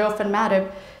 El Jof and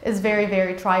Marib, is very,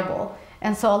 very tribal.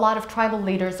 And so a lot of tribal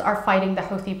leaders are fighting the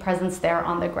Houthi presence there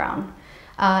on the ground.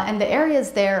 And the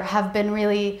areas there have been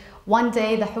really one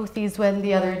day the Houthis win,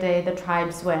 the other day the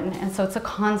tribes win. And so it's a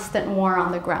constant war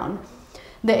on the ground.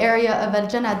 The area of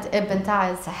Al-Janad ibn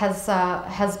Ta'az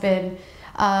has been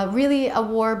really a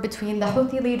war between the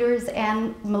Houthi leaders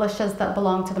and militias that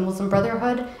belong to the Muslim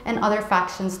Brotherhood and other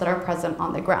factions that are present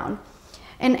on the ground.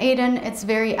 In Aden, it's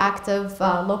very active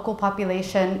local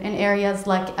population in areas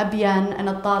like Abyan and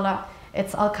Al-Tala.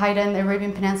 It's Al-Qaeda and the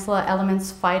Arabian Peninsula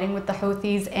elements fighting with the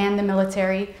Houthis and the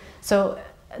military. So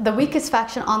the weakest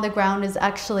faction on the ground is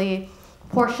actually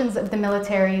portions of the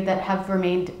military that have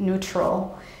remained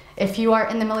neutral. If you are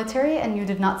in the military and you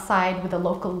did not side with a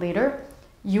local leader,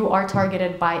 you are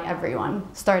targeted by everyone,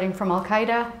 starting from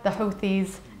Al-Qaeda, the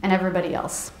Houthis, and everybody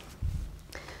else.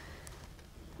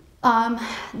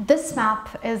 This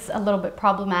map is a little bit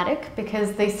problematic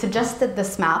because they suggested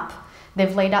this map.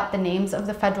 They've laid out the names of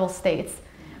the federal states,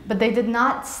 but they did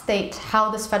not state how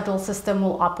this federal system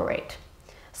will operate.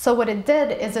 So what it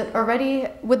did is it already,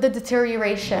 with the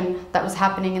deterioration that was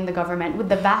happening in the government, with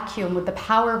the vacuum, with the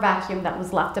power vacuum that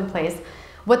was left in place,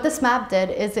 what this map did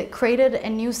is it created a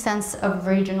new sense of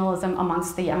regionalism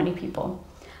amongst the Yemeni people.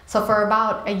 So for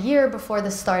about a year before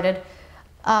this started,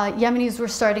 Yemenis were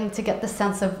starting to get the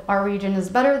sense of our region is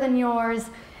better than yours.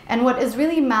 And what is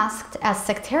really masked as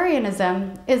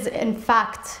sectarianism is in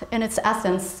fact, in its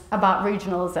essence, about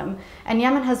regionalism. And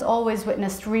Yemen has always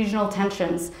witnessed regional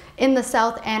tensions in the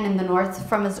south and in the north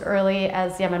from as early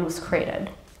as Yemen was created.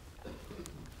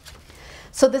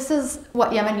 So this is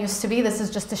what Yemen used to be. This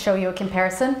is just to show you a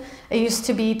comparison. It used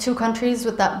to be two countries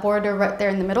with that border right there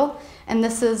in the middle. And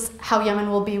this is how Yemen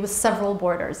will be with several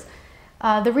borders.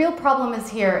 The real problem is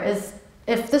here is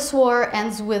if this war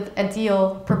ends with a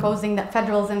deal proposing that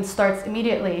federalism starts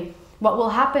immediately, what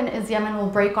will happen is Yemen will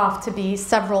break off to be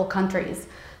several countries.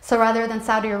 So rather than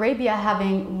Saudi Arabia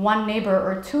having one neighbor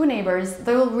or two neighbors,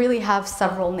 they will really have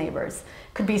several neighbors.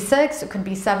 It could be 6, it could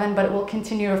be 7, but it will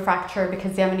continue to fracture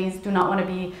because Yemenis do not want to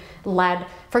be led.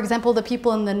 For example, the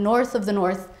people in the north of the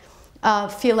north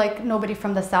feel like nobody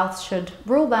from the south should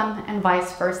rule them and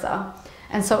vice versa.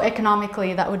 And so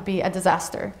economically, that would be a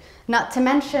disaster. Not to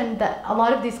mention that a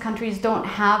lot of these countries don't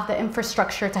have the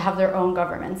infrastructure to have their own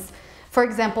governments. For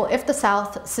example, if the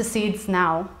South secedes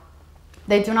now,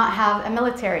 they do not have a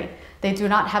military. They do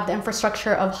not have the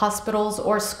infrastructure of hospitals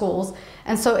or schools.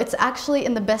 And so it's actually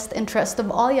in the best interest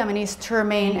of all Yemenis to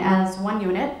remain as one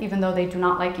unit, even though they do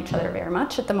not like each other very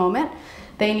much at the moment.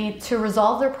 They need to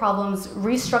resolve their problems,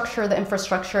 restructure the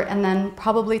infrastructure, and then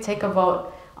probably take a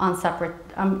vote on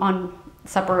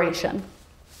separation.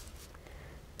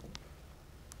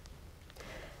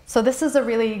 So this is a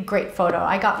really great photo.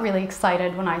 I got really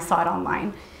excited when I saw it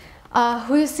online.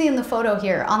 Who you see in the photo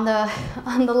here, on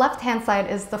the left-hand side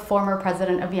is the former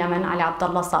president of Yemen, Ali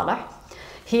Abdullah Saleh.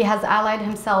 He has allied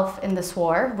himself in this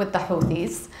war with the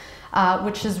Houthis,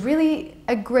 which is really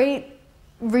a great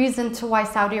reason to why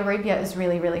Saudi Arabia is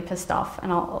really, really pissed off,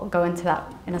 and I'll go into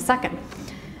that in a second.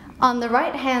 On the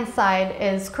right-hand side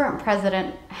is current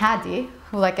President Hadi,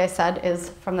 who, like I said, is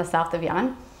from the south of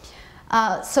Yemen.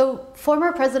 So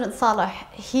former President Saleh,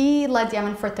 he led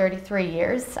Yemen for 33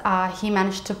 years. He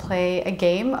managed to play a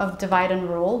game of divide and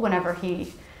rule whenever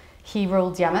he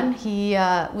ruled Yemen. He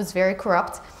was very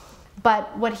corrupt.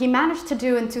 But what he managed to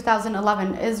do in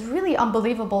 2011 is really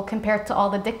unbelievable compared to all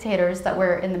the dictators that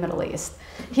were in the Middle East.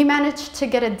 He managed to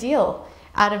get a deal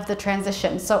out of the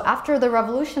transition. So after the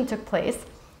revolution took place,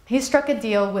 he struck a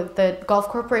deal with the Gulf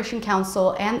Cooperation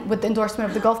Council and with the endorsement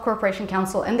of the Gulf Cooperation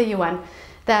Council and the UN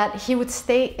that he would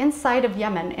stay inside of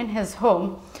Yemen in his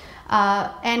home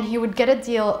and he would get a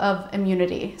deal of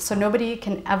immunity. So nobody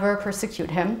can ever persecute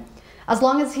him as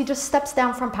long as he just steps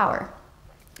down from power.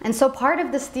 And so part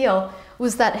of this deal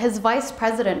was that his vice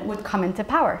president would come into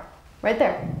power, right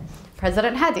there,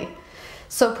 President Hadi.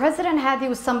 So President Hadi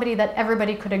was somebody that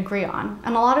everybody could agree on.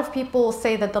 And a lot of people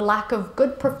say that the lack of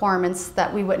good performance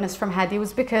that we witnessed from Hadi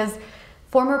was because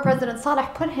former President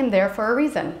Saleh put him there for a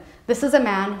reason. This is a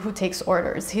man who takes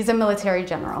orders. He's a military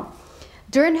general.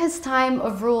 During his time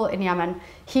of rule in Yemen,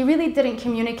 he really didn't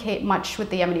communicate much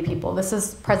with the Yemeni people. This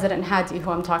is President Hadi,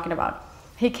 who I'm talking about.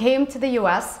 He came to the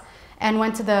US and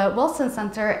went to the Wilson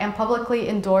Center and publicly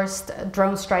endorsed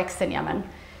drone strikes in Yemen.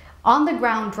 On the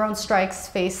ground, drone strikes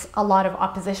face a lot of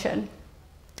opposition.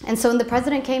 And so when the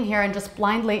president came here and just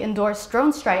blindly endorsed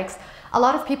drone strikes, a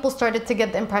lot of people started to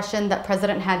get the impression that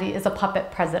President Hadi is a puppet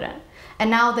president.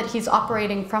 And now that he's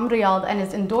operating from Riyadh and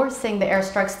is endorsing the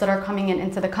airstrikes that are coming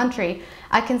into the country,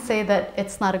 I can say that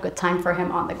it's not a good time for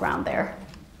him on the ground there.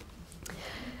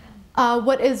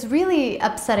 What is really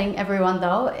upsetting everyone,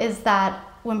 though, is that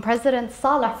when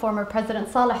former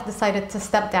President Saleh decided to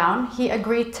step down, he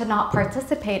agreed to not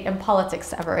participate in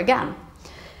politics ever again.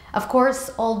 Of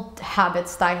course, old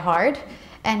habits die hard,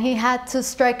 and he had to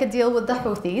strike a deal with the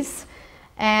Houthis,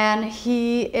 and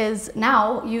he is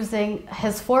now using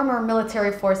his former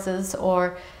military forces,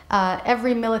 or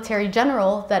every military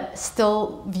general that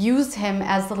still views him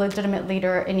as the legitimate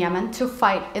leader in Yemen, to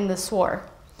fight in this war.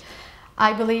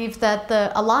 I believe that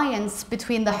the alliance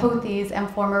between the Houthis and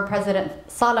former President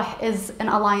Saleh is an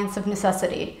alliance of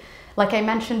necessity. Like I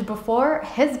mentioned before,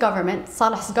 his government,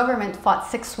 Saleh's government, fought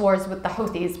 6 wars with the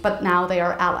Houthis, but now they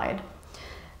are allied.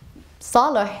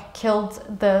 Saleh killed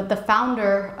the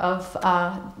founder of,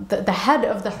 the head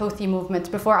of the Houthi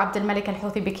movement before Abd al-Malik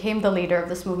al-Houthi became the leader of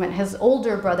this movement. His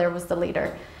older brother was the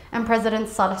leader, and President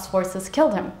Saleh's forces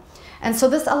killed him. And so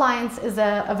this alliance is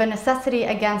of a necessity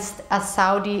against a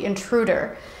Saudi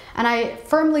intruder. And I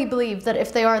firmly believe that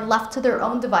if they are left to their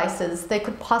own devices, they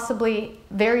could possibly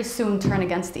very soon turn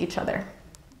against each other.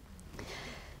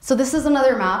 So this is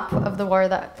another map of the war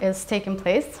that is taking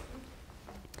place.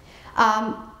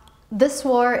 This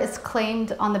war is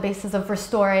claimed on the basis of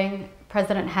restoring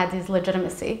President Hadi's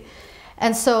legitimacy.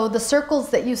 And so the circles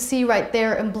that you see right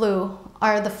there in blue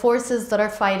are the forces that are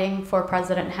fighting for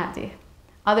President Hadi.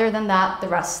 Other than that, the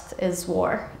rest is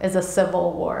war, is a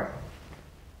civil war.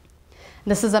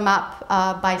 This is a map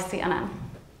by CNN.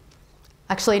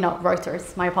 Actually, no,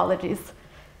 Reuters, my apologies.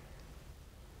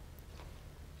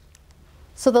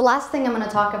 So the last thing I'm going to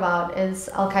talk about is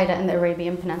Al-Qaeda in the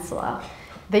Arabian Peninsula.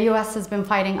 The US has been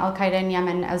fighting Al-Qaeda in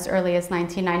Yemen as early as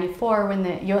 1994 when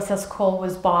the USS Cole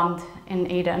was bombed in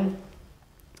Aden.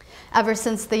 Ever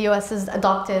since, the US has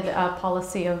adopted a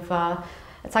policy of,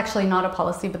 it's actually not a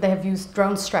policy, but they have used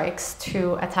drone strikes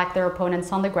to attack their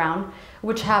opponents on the ground,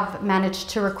 which have managed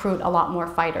to recruit a lot more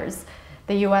fighters.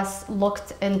 The US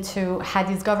looked into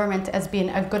Hadi's government as being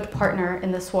a good partner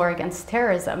in this war against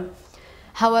terrorism.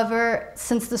 However,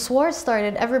 since this war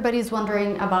started, everybody's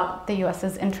wondering about the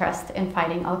US's interest in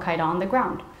fighting Al-Qaeda on the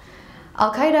ground.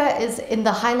 Al-Qaeda is in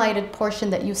the highlighted portion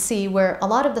that you see where a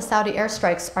lot of the Saudi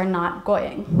airstrikes are not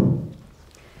going,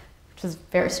 which is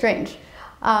very strange.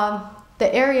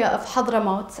 The area of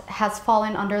Hadramaut has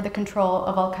fallen under the control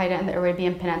of Al-Qaeda in the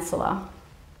Arabian Peninsula.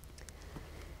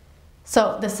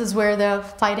 So this is where the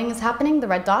fighting is happening, the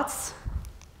red dots,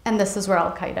 and this is where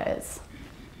Al-Qaeda is.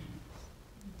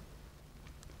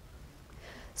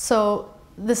 So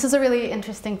this is a really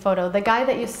interesting photo. The guy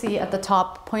that you see at the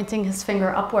top pointing his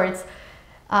finger upwards,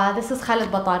 this is Khalid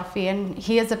Batarfi, and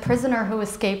he is a prisoner who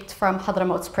escaped from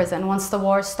Hadramaut's prison. Once the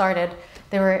war started,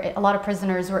 a lot of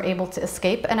prisoners were able to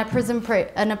escape, and a prison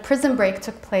break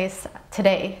took place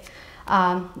today.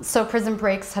 So prison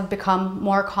breaks have become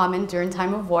more common during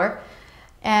time of war.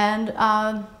 And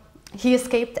he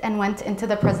escaped and went into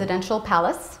the presidential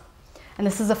palace. And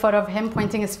this is a photo of him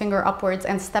pointing his finger upwards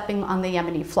and stepping on the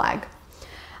Yemeni flag.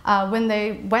 When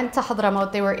they went to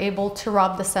Hadramaut, they were able to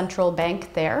rob the central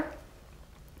bank there.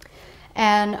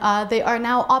 And they are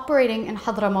now operating in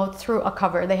Hadramaut through a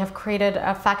cover. They have created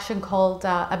a faction called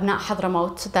Abna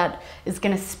Hadramaut that is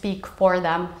going to speak for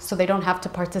them so they don't have to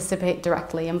participate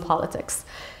directly in politics.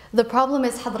 The problem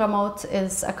is Hadramaut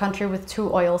is a country with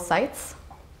 2 oil sites,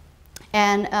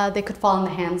 and they could fall in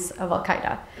the hands of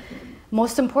Al-Qaeda.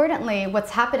 Most importantly,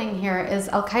 what's happening here is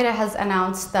Al-Qaeda has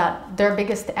announced that their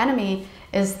biggest enemy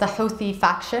is the Houthi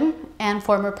faction and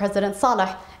former President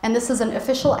Saleh. And this is an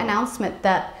official announcement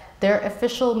that their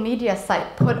official media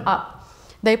site put up.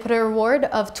 They put a reward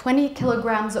of 20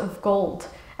 kilograms of gold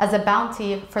as a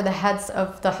bounty for the heads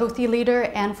of the Houthi leader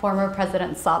and former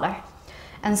President Saleh.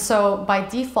 And so by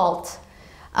default,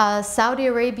 Saudi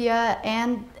Arabia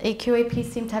and AQAP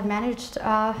seem to have managed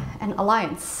an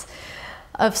alliance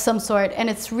of some sort. And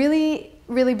it's really,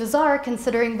 really bizarre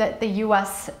considering that the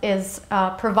US is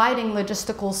providing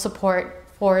logistical support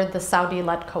for the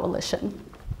Saudi-led coalition.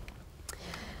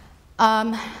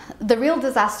 The real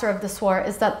disaster of this war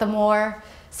is that the more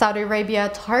Saudi Arabia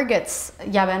targets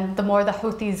Yemen, the more the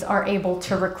Houthis are able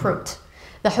to recruit.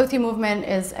 The Houthi movement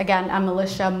is, again, a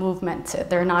militia movement.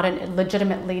 They're not a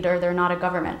legitimate leader, they're not a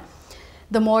government.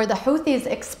 The more the Houthis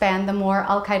expand, the more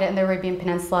Al-Qaeda in the Arabian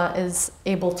Peninsula is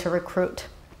able to recruit.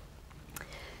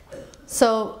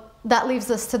 So that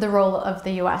leaves us to the role of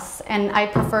the US, and I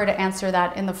prefer to answer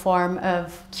that in the form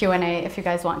of Q&A if you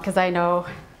guys want, because I know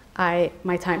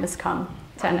my time has come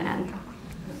to an end.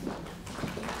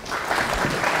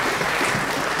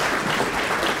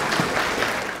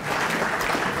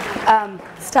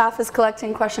 Staff is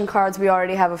collecting question cards. We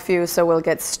already have a few, so we'll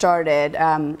get started.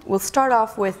 We'll start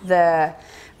off with the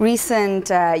recent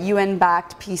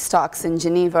UN-backed peace talks in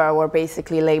Geneva were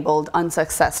basically labeled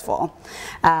unsuccessful.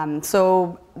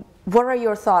 So what are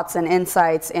your thoughts and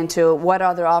insights into what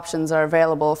other options are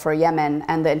available for Yemen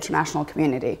and the international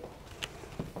community?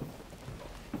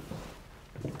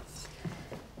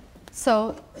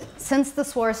 So, since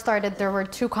this war started, there were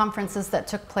 2 conferences that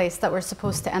took place that were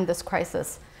supposed to end this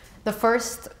crisis. The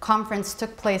first conference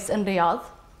took place in Riyadh.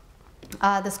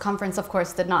 This conference, of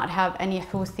course, did not have any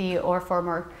Houthi or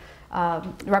former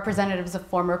representatives of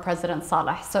former President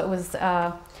Saleh. So it was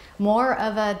more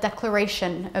of a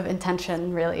declaration of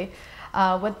intention, really.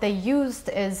 What they used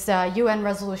is UN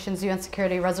resolutions, UN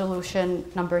Security Resolution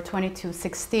number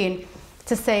 2216,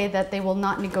 to say that they will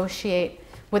not negotiate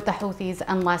with the Houthis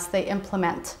unless they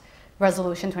implement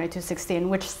Resolution 2216,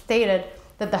 which stated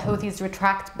that the Houthis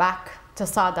retract back to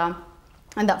Sada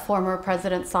and that former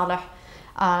President Saleh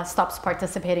stops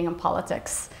participating in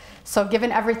politics. So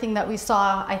given everything that we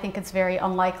saw, I think it's very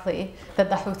unlikely that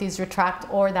the Houthis retract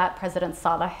or that President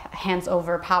Saleh hands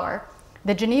over power.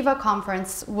 The Geneva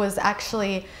conference was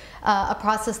actually a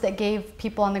process that gave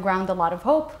people on the ground a lot of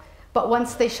hope, but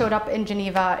once they showed up in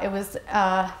Geneva, it was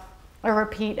a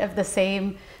repeat of the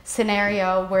same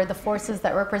scenario where the forces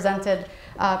that represented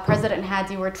President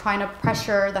Hadi were trying to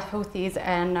pressure the Houthis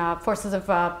and forces of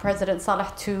President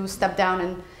Saleh to step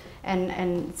down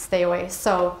and stay away.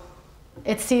 So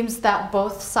it seems that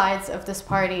both sides of this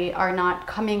party are not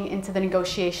coming into the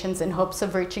negotiations in hopes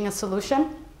of reaching a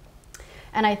solution.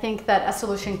 And I think that a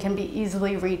solution can be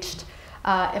easily reached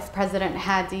if President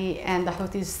Hadi and the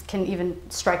Houthis can even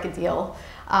strike a deal.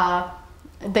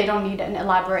 They don't need an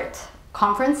elaborate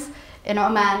conference. In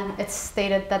Oman, it's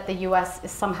stated that the US is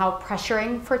somehow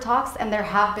pressuring for talks, and there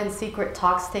have been secret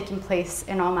talks taking place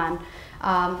in Oman.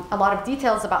 A lot of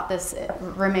details about this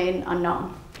remain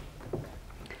unknown.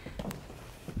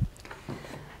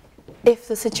 If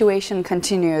the situation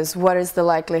continues, what is the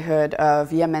likelihood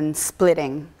of Yemen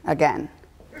splitting again?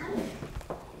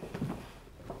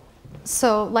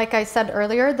 So, like I said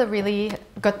earlier, the really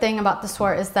good thing about this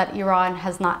war is that Iran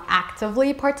has not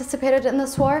actively participated in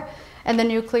this war, and the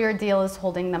nuclear deal is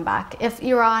holding them back. If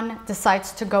Iran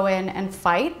decides to go in and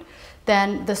fight,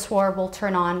 then this war will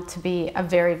turn on to be a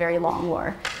very, very long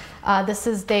war. This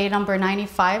is day number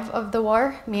 95 of the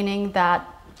war, meaning that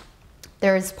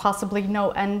there is possibly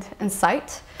no end in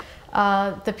sight.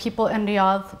 The people in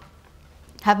Riyadh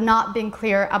have not been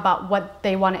clear about what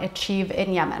they want to achieve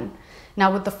in Yemen.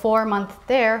 Now, with the 4-month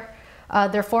there,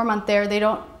 their 4-month there, they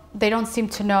don't seem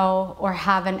to know or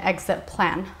have an exit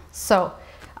plan. So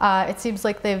it seems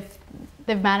like they've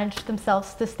managed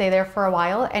themselves to stay there for a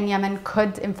while, and Yemen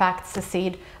could in fact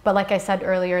secede. But like I said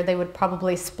earlier, they would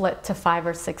probably split to 5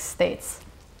 or 6 states.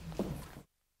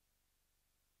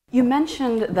 You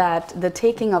mentioned that the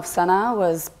taking of Sana'a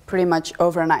was pretty much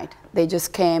overnight. They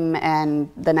just came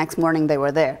and the next morning they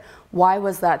were there. Why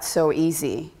was that so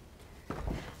easy?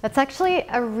 That's actually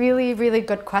a really, really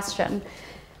good question.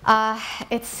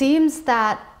 It seems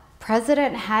that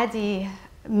President Hadi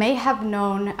may have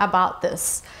known about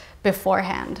this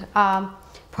beforehand.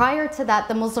 Prior to that,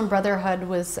 the Muslim Brotherhood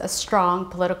was a strong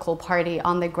political party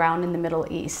on the ground in the Middle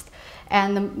East.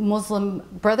 And the Muslim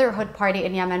Brotherhood party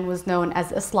in Yemen was known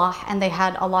as Islah, and they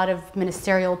had a lot of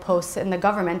ministerial posts in the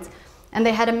government. And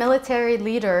they had a military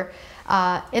leader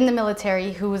in the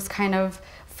military who was kind of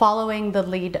following the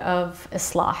lead of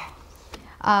Islah.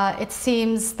 It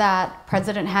seems that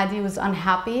President Hadi was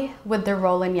unhappy with their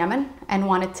role in Yemen and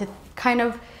wanted to kind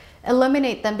of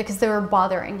eliminate them because they were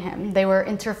bothering him. They were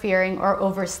interfering or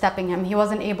overstepping him. He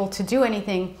wasn't able to do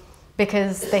anything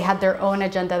because they had their own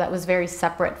agenda that was very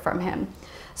separate from him.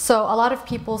 So a lot of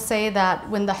people say that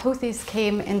when the Houthis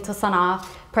came into Sana'a,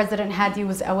 President Hadi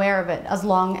was aware of it, as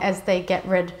long as they get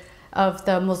rid of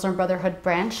the Muslim Brotherhood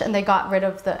branch, and they got rid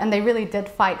of and they really did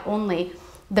fight only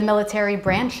the military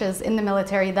branches in the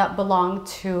military that belong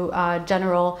to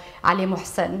General Ali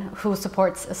Muhsin, who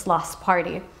supports Islah's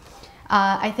party.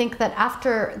 I think that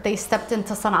after they stepped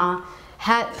into Sana'a,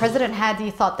 President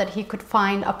Hadi thought that he could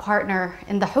find a partner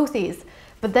in the Houthis,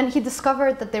 but then he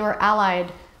discovered that they were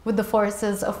allied with the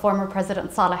forces of former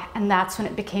President Saleh, and that's when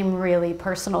it became really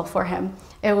personal for him.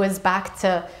 It was back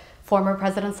to former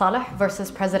President Saleh versus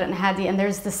President Hadi, and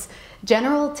there's this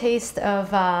general taste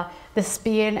of this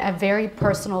being a very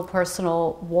personal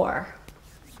war.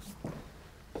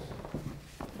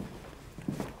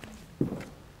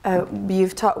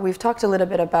 We've talked a little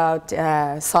bit about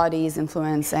Saudi's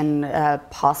influence and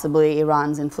possibly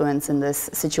Iran's influence in this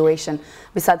situation.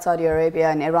 Besides Saudi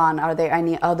Arabia and Iran, are there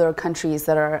any other countries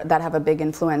that have a big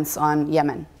influence on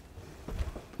Yemen?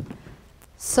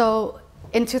 So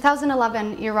in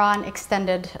 2011, Iran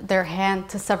extended their hand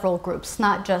to several groups,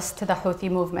 not just to the Houthi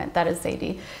movement, that is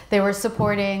Zaidi. They were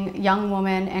supporting young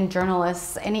women and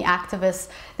journalists, any activists.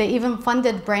 They even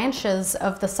funded branches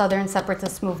of the southern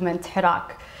separatist movement,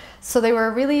 Hirak. So they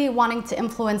were really wanting to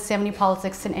influence Yemeni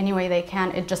politics in any way they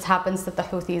can. It just happens that the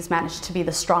Houthis managed to be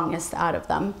the strongest out of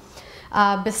them.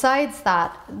 Besides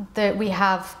that, we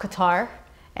have Qatar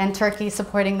and Turkey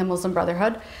supporting the Muslim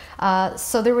Brotherhood.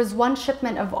 So there was one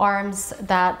shipment of arms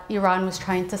that Iran was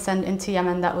trying to send into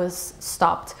Yemen that was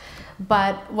stopped.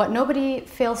 But what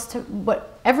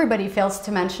everybody fails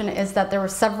to mention is that there were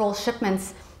several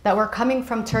shipments that were coming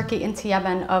from Turkey into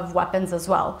Yemen of weapons as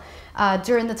well.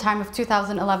 During the time of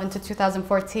 2011 to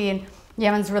 2014,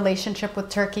 Yemen's relationship with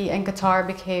Turkey and Qatar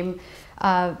became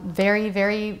very,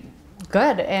 very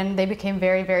good, and they became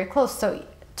very, very close. So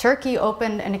Turkey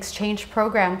opened an exchange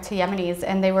program to Yemenis,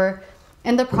 and they were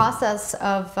in the process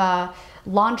of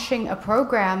launching a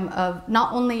program of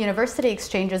not only university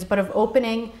exchanges, but of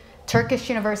opening Turkish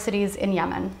universities in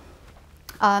Yemen.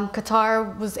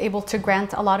 Qatar was able to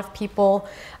grant a lot of people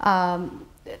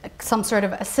some sort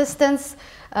of assistance.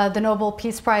 The Nobel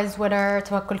Peace Prize winner,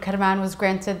 Tawakkul Karman, was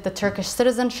granted the Turkish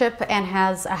citizenship and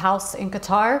has a house in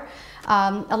Qatar.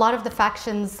 A lot of the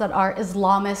factions that are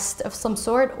Islamist of some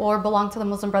sort or belong to the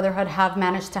Muslim Brotherhood have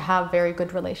managed to have very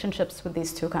good relationships with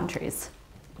these two countries.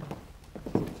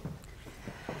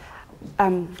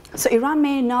 So Iran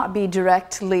may not be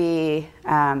directly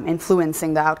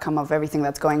influencing the outcome of everything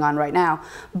that's going on right now,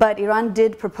 but Iran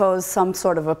did propose some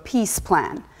sort of a peace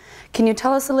plan. Can you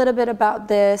tell us a little bit about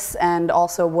this and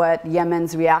also what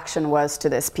Yemen's reaction was to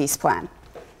this peace plan?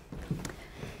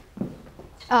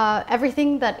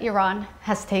 Everything that Iran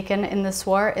has taken in this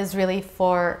war is really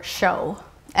for show.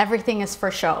 Everything is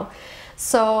for show.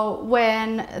 So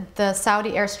when the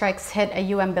Saudi airstrikes hit a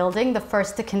UN building, the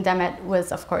first to condemn it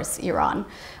was, of course, Iran.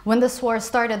 When this war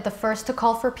started, the first to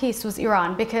call for peace was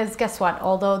Iran, because guess what?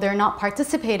 Although they're not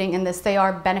participating in this, they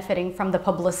are benefiting from the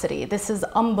publicity. This is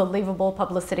unbelievable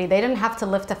publicity. They didn't have to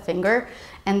lift a finger,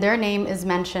 and their name is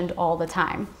mentioned all the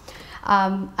time.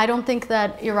 I don't think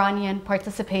that Iranian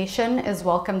participation is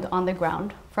welcomed on the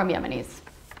ground from Yemenis.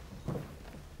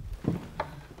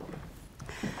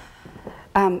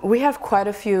 We have quite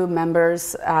a few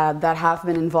members that have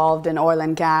been involved in oil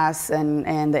and gas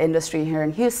and the industry here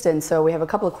in Houston. So we have a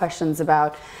couple of questions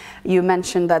about, you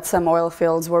mentioned that some oil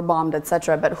fields were bombed,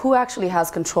 etc. But who actually has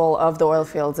control of the oil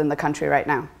fields in the country right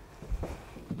now?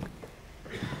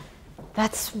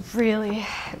 That's really,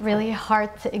 really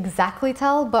hard to exactly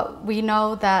tell, but we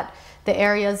know that the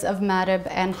areas of Marib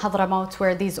and Hadramaut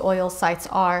where these oil sites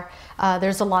are,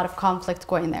 there's a lot of conflict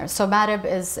going there. So Marib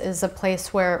is a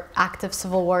place where active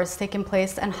civil war is taking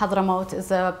place, and Hadramaut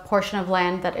is a portion of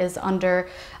land that is under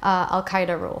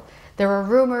Al-Qaeda rule. There were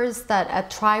rumors that a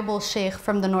tribal sheikh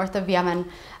from the north of Yemen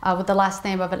with the last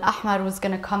name of Al-Ahmar was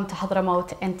going to come to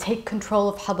Hadramaut and take control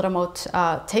of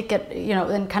Hadramaut, take it,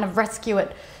 and kind of rescue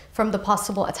it from the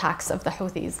possible attacks of the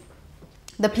Houthis.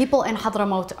 The people in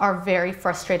Hadramaut are very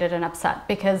frustrated and upset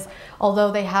because although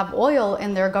they have oil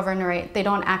in their governorate, they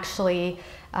don't actually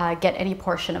get any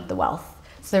portion of the wealth.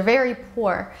 So they're very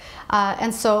poor.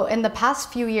 And so in the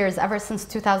past few years, ever since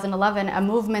 2011, a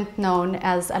movement known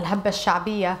as Al-Habba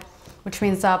Al-Sha'biyya, which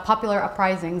means popular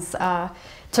uprisings,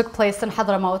 took place in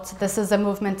Hadramaut. This is a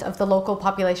movement of the local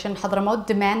population in Hadramaut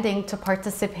demanding to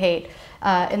participate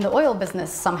in the oil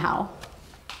business somehow.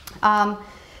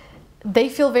 They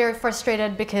feel very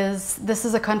frustrated because this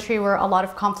is a country where a lot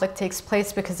of conflict takes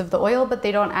place because of the oil, but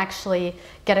they don't actually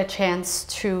get a chance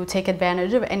to take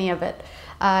advantage of any of it.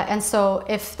 And so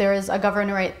if there is a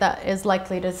governorate that is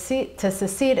likely to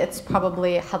secede, it's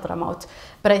probably Hadramaut.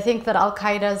 But I think that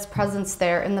Al-Qaeda's presence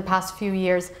there in the past few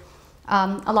years,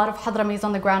 a lot of Hadramis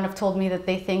on the ground have told me that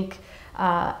they think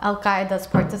Al-Qaeda's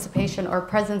participation or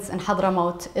presence in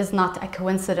Hadramaut is not a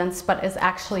coincidence, but is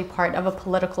actually part of a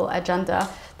political agenda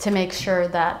to make sure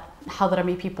that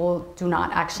Hadrami people do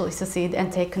not actually secede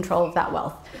and take control of that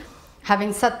wealth.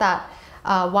 Having said that,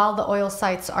 while the oil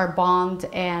sites are bombed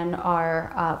and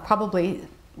are probably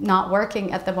not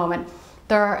working at the moment,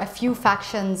 there are a few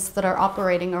factions that are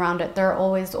operating around it. There are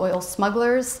always oil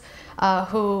smugglers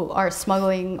who are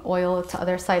smuggling oil to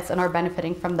other sites and are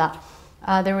benefiting from that.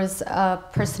 There was a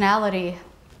personality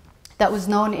that was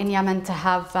known in Yemen to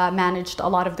have managed a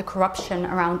lot of the corruption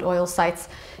around oil sites.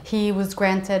 He was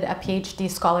granted a PhD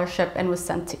scholarship and was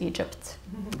sent to Egypt.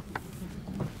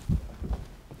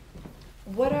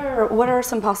 What are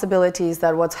some possibilities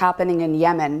that what's happening in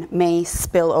Yemen may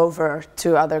spill over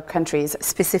to other countries,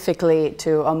 specifically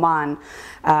to Oman,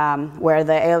 where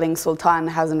the ailing sultan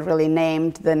hasn't really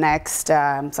named the next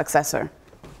successor?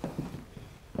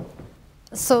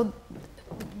 So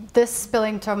this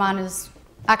spilling to Oman is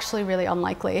actually really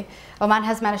unlikely. Oman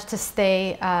has managed to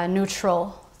stay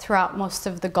neutral throughout most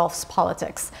of the Gulf's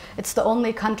politics. It's the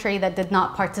only country that did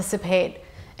not participate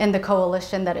in the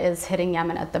coalition that is hitting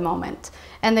Yemen at the moment.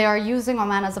 And they are using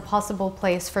Oman as a possible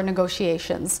place for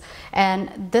negotiations.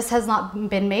 And this has not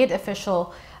been made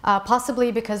official,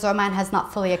 possibly because Oman has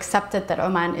not fully accepted that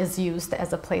Oman is used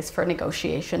as a place for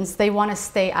negotiations. They want to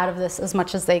stay out of this as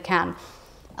much as they can.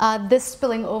 This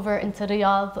spilling over into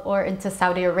Riyadh or into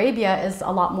Saudi Arabia is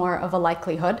a lot more of a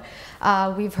likelihood.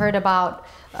 We've heard about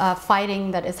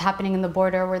fighting that is happening in the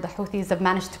border where the Houthis have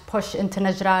managed to push into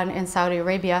Najran in Saudi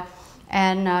Arabia.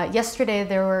 And yesterday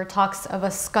there were talks of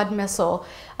a Scud missile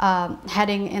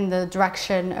heading in the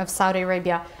direction of Saudi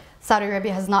Arabia. Saudi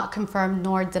Arabia has not confirmed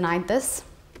nor denied this,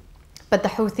 but the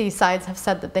Houthi sides have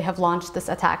said that they have launched this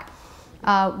attack.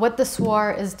 What this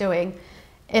war is doing,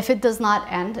 if it does not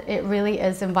end, it really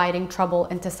is inviting trouble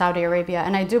into Saudi Arabia.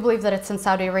 And I do believe that it's in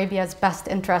Saudi Arabia's best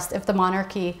interest, if the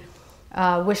monarchy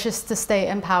wishes to stay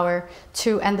in power,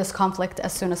 to end this conflict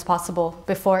as soon as possible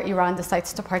before Iran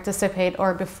decides to participate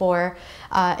or before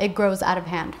it grows out of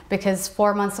hand. Because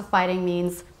 4 months of fighting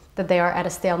means that they are at a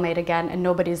stalemate again and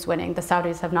nobody's winning. The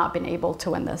Saudis have not been able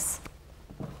to win this.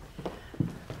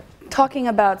 Talking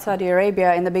about Saudi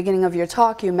Arabia, in the beginning of your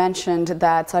talk, you mentioned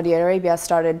that Saudi Arabia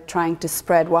started trying to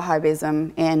spread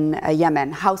Wahhabism in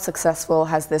Yemen. How successful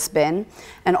has this been?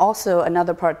 And also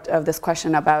another part of this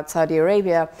question about Saudi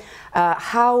Arabia,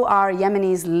 how are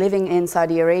Yemenis living in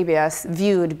Saudi Arabia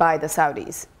viewed by the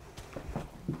Saudis?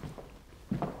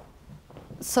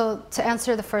 So to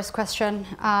answer the first question,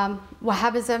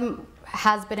 Wahhabism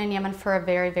has been in Yemen for a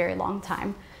very, very long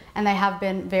time. And they have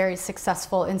been very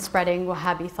successful in spreading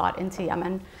Wahhabi thought into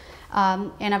Yemen.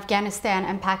 In Afghanistan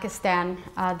and Pakistan,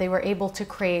 they were able to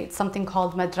create something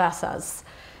called madrasas.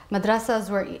 Madrasas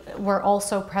were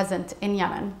also present in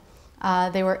Yemen.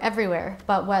 They were everywhere.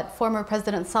 But what former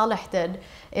President Saleh did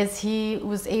is he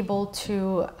was able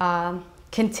to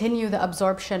continue the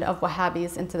absorption of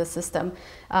Wahhabis into the system.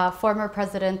 Former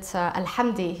President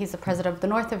Al-Hamdani, he's the president of the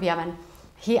north of Yemen,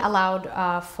 he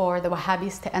allowed for the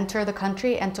Wahhabis to enter the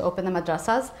country and to open the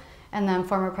madrasas. And then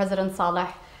former President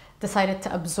Saleh decided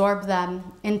to absorb them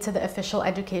into the official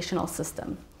educational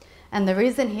system. And the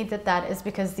reason he did that is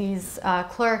because these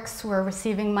clerks were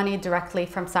receiving money directly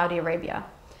from Saudi Arabia.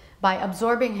 By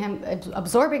absorbing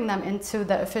them into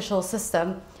the official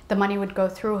system, the money would go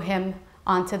through him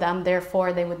onto them.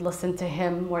 Therefore, they would listen to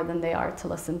him more than they are to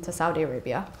listen to Saudi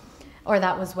Arabia. Or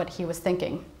that was what he was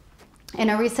thinking. In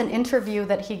a recent interview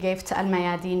that he gave to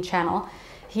Al-Mayadeen channel,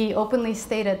 he openly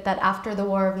stated that after the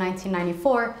war of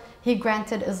 1994, he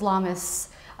granted Islamists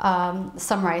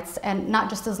some rights, and not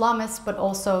just Islamists, but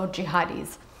also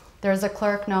jihadis. There's a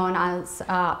clerk known as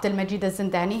Abdelmajid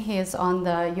al-Zindani. He is on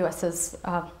the US's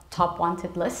top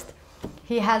wanted list.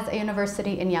 He has a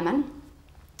university in Yemen,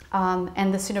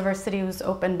 and this university was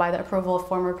opened by the approval of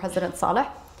former President Saleh.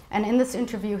 And in this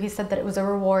interview, he said that it was a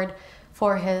reward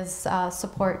for his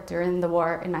support during the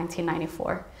war in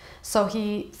 1994. So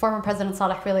former President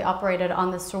Saleh really operated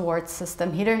on this reward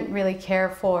system. He didn't really care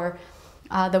for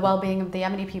the well-being of the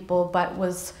Yemeni people, but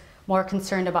was more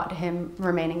concerned about him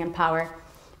remaining in power.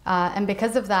 And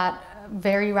because of that,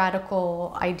 very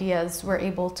radical ideas were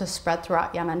able to spread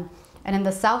throughout Yemen. And in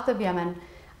the south of Yemen,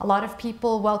 a lot of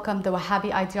people welcomed the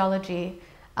Wahhabi ideology,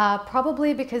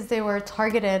 probably because they were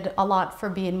targeted a lot for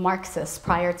being Marxist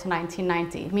prior to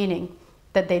 1990, meaning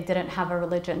that they didn't have a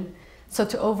religion. So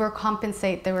to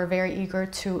overcompensate, they were very eager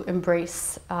to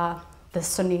embrace the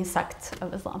Sunni sect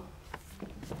of Islam.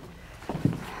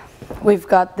 We've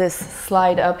got this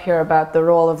slide up here about the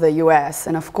role of the US,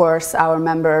 and of course our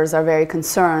members are very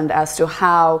concerned as to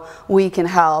how we can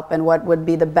help and what would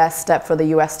be the best step for the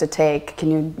US to take.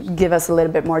 Can you give us a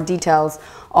little bit more details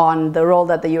on the role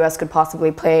that the US could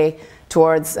possibly play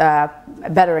towards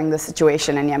bettering the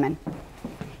situation in Yemen?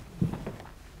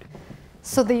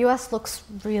 So the US looks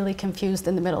really confused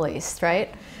in the Middle East, right?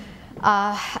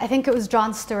 I think it was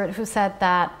Jon Stewart who said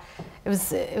that. It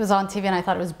was on TV, and I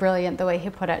thought it was brilliant the way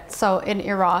he put it. So in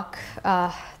Iraq,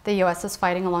 the US is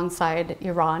fighting alongside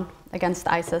Iran against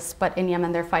ISIS, but in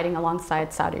Yemen they're fighting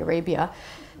alongside Saudi Arabia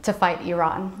to fight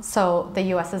Iran. So the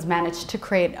US has managed to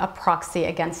create a proxy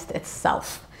against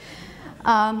itself.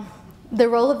 The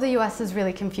role of the US is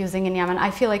really confusing in Yemen. I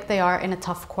feel like they are in a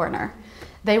tough corner.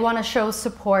 They want to show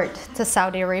support to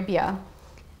Saudi Arabia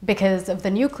because of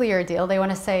the nuclear deal. They want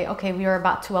to say, okay, we are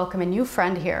about to welcome a new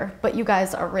friend here, but you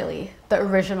guys are really the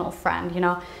original friend. You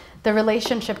know, the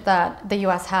relationship that the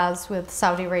US has with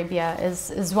Saudi Arabia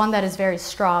is one that is very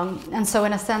strong. And so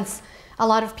in a sense, a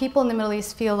lot of people in the Middle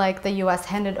East feel like the US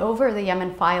handed over the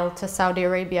Yemen file to Saudi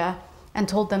Arabia and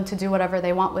told them to do whatever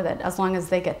they want with it as long as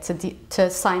they get to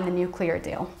sign the nuclear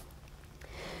deal.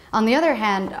 On the other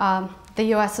hand, the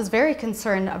US is very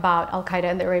concerned about Al-Qaeda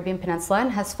in the Arabian Peninsula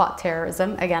and has fought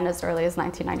terrorism, again, as early as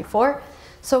 1994.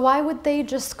 So why would they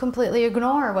just completely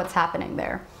ignore what's happening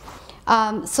there?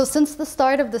 So since the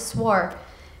start of this war,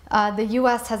 the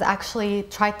US has actually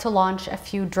tried to launch a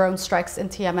few drone strikes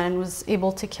into Yemen and was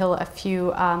able to kill a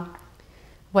few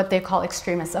what they call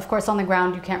extremists. Of course, on the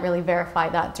ground, you can't really verify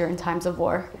that during times of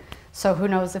war. So who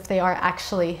knows if they are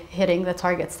actually hitting the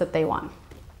targets that they want.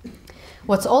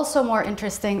 What's also more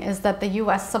interesting is that the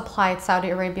US supplied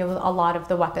Saudi Arabia with a lot of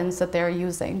the weapons that they're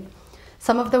using.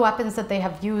 Some of the weapons that they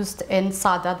have used in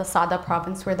Sada, the Sada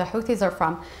province where the Houthis are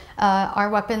from, are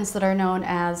weapons that are known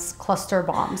as cluster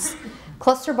bombs.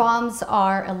 Cluster bombs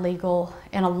are illegal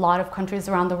in a lot of countries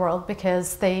around the world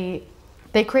because they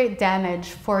create damage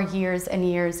for years and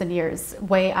years and years,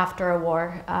 way after a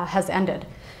war has ended.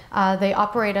 They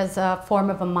operate as a form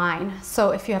of a mine.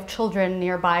 So if you have children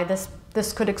nearby,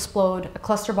 this could explode. A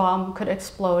cluster bomb could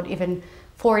explode even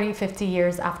 40, 50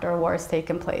 years after a war has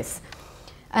taken place.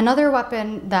 Another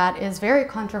weapon that is very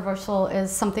controversial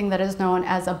is something that is known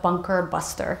as a bunker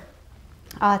buster.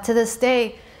 To this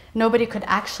day, nobody could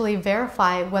actually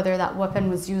verify whether that weapon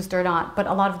was used or not, but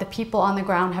a lot of the people on the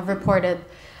ground have reported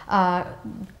after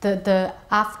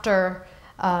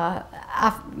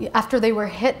they were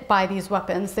hit by these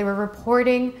weapons, they were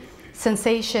reporting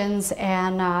sensations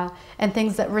and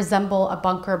things that resemble a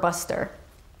bunker buster.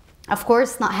 Of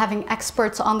course, not having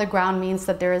experts on the ground means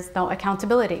that there is no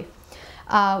accountability.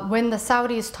 When the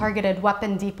Saudis targeted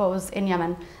weapon depots in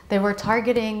Yemen, they were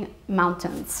targeting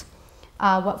mountains.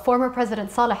 What former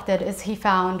President Saleh did is he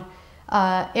found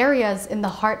areas in the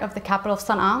heart of the capital of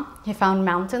Sana'a. He found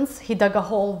mountains. He dug a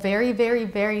hole very, very,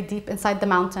 very deep inside the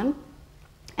mountain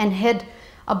and hid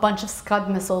a bunch of Scud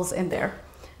missiles in there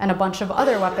and a bunch of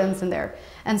other weapons in there.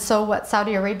 And so what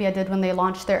Saudi Arabia did when they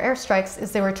launched their airstrikes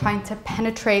is they were trying to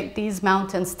penetrate these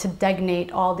mountains to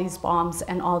detonate all these bombs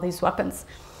and all these weapons.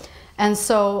 And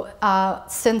so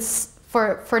since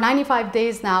for 95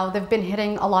 days now, they've been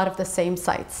hitting a lot of the same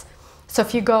sites. So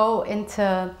if you go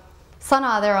into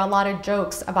Sana'a, there are a lot of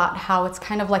jokes about how it's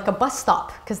kind of like a bus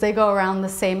stop because they go around the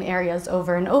same areas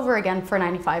over and over again for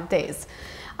 95 days.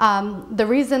 The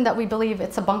reason that we believe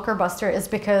it's a bunker buster is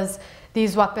because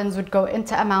these weapons would go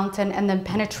into a mountain and then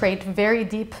penetrate very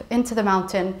deep into the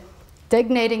mountain,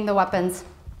 detonating the weapons.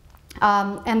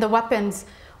 And the weapons,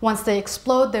 once they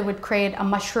explode, they would create a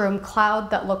mushroom cloud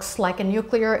that looks like a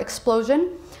nuclear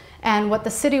explosion. And what the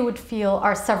city would feel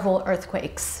are several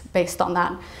earthquakes based on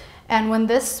that. And when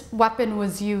this weapon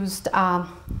was used,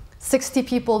 60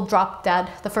 people dropped dead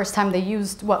the first time they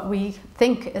used what we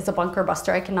think is a bunker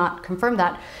buster. I cannot confirm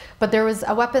that. But there was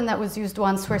a weapon that was used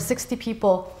once where 60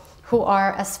 people who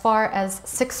are as far as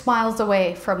 6 miles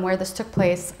away from where this took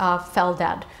place fell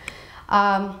dead.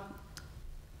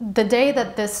 The day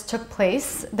that this took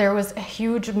place, there was a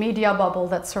huge media bubble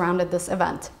that surrounded this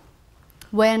event.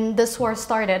 When this war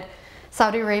started,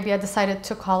 Saudi Arabia decided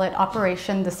to call it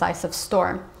Operation Decisive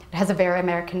Storm. It has a very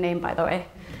American name, by the way.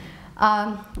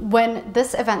 When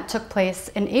this event took place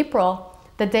in April,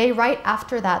 the day right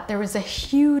after that, there was a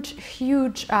huge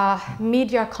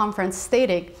media conference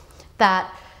stating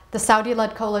that the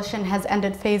Saudi-led coalition has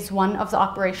ended phase 1 of the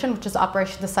operation, which is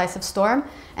Operation Decisive Storm,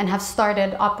 and have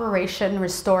started Operation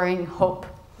Restoring Hope.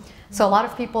 So a lot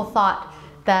of people thought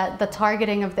that the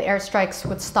targeting of the airstrikes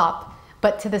would stop,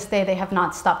 but to this day they have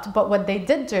not stopped. But what they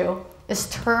did do is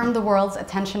turn the world's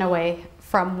attention away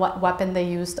from what weapon they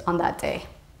used on that day.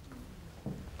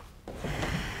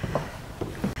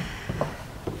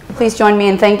 Please join me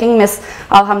in thanking Ms.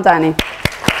 Al-Hamdani.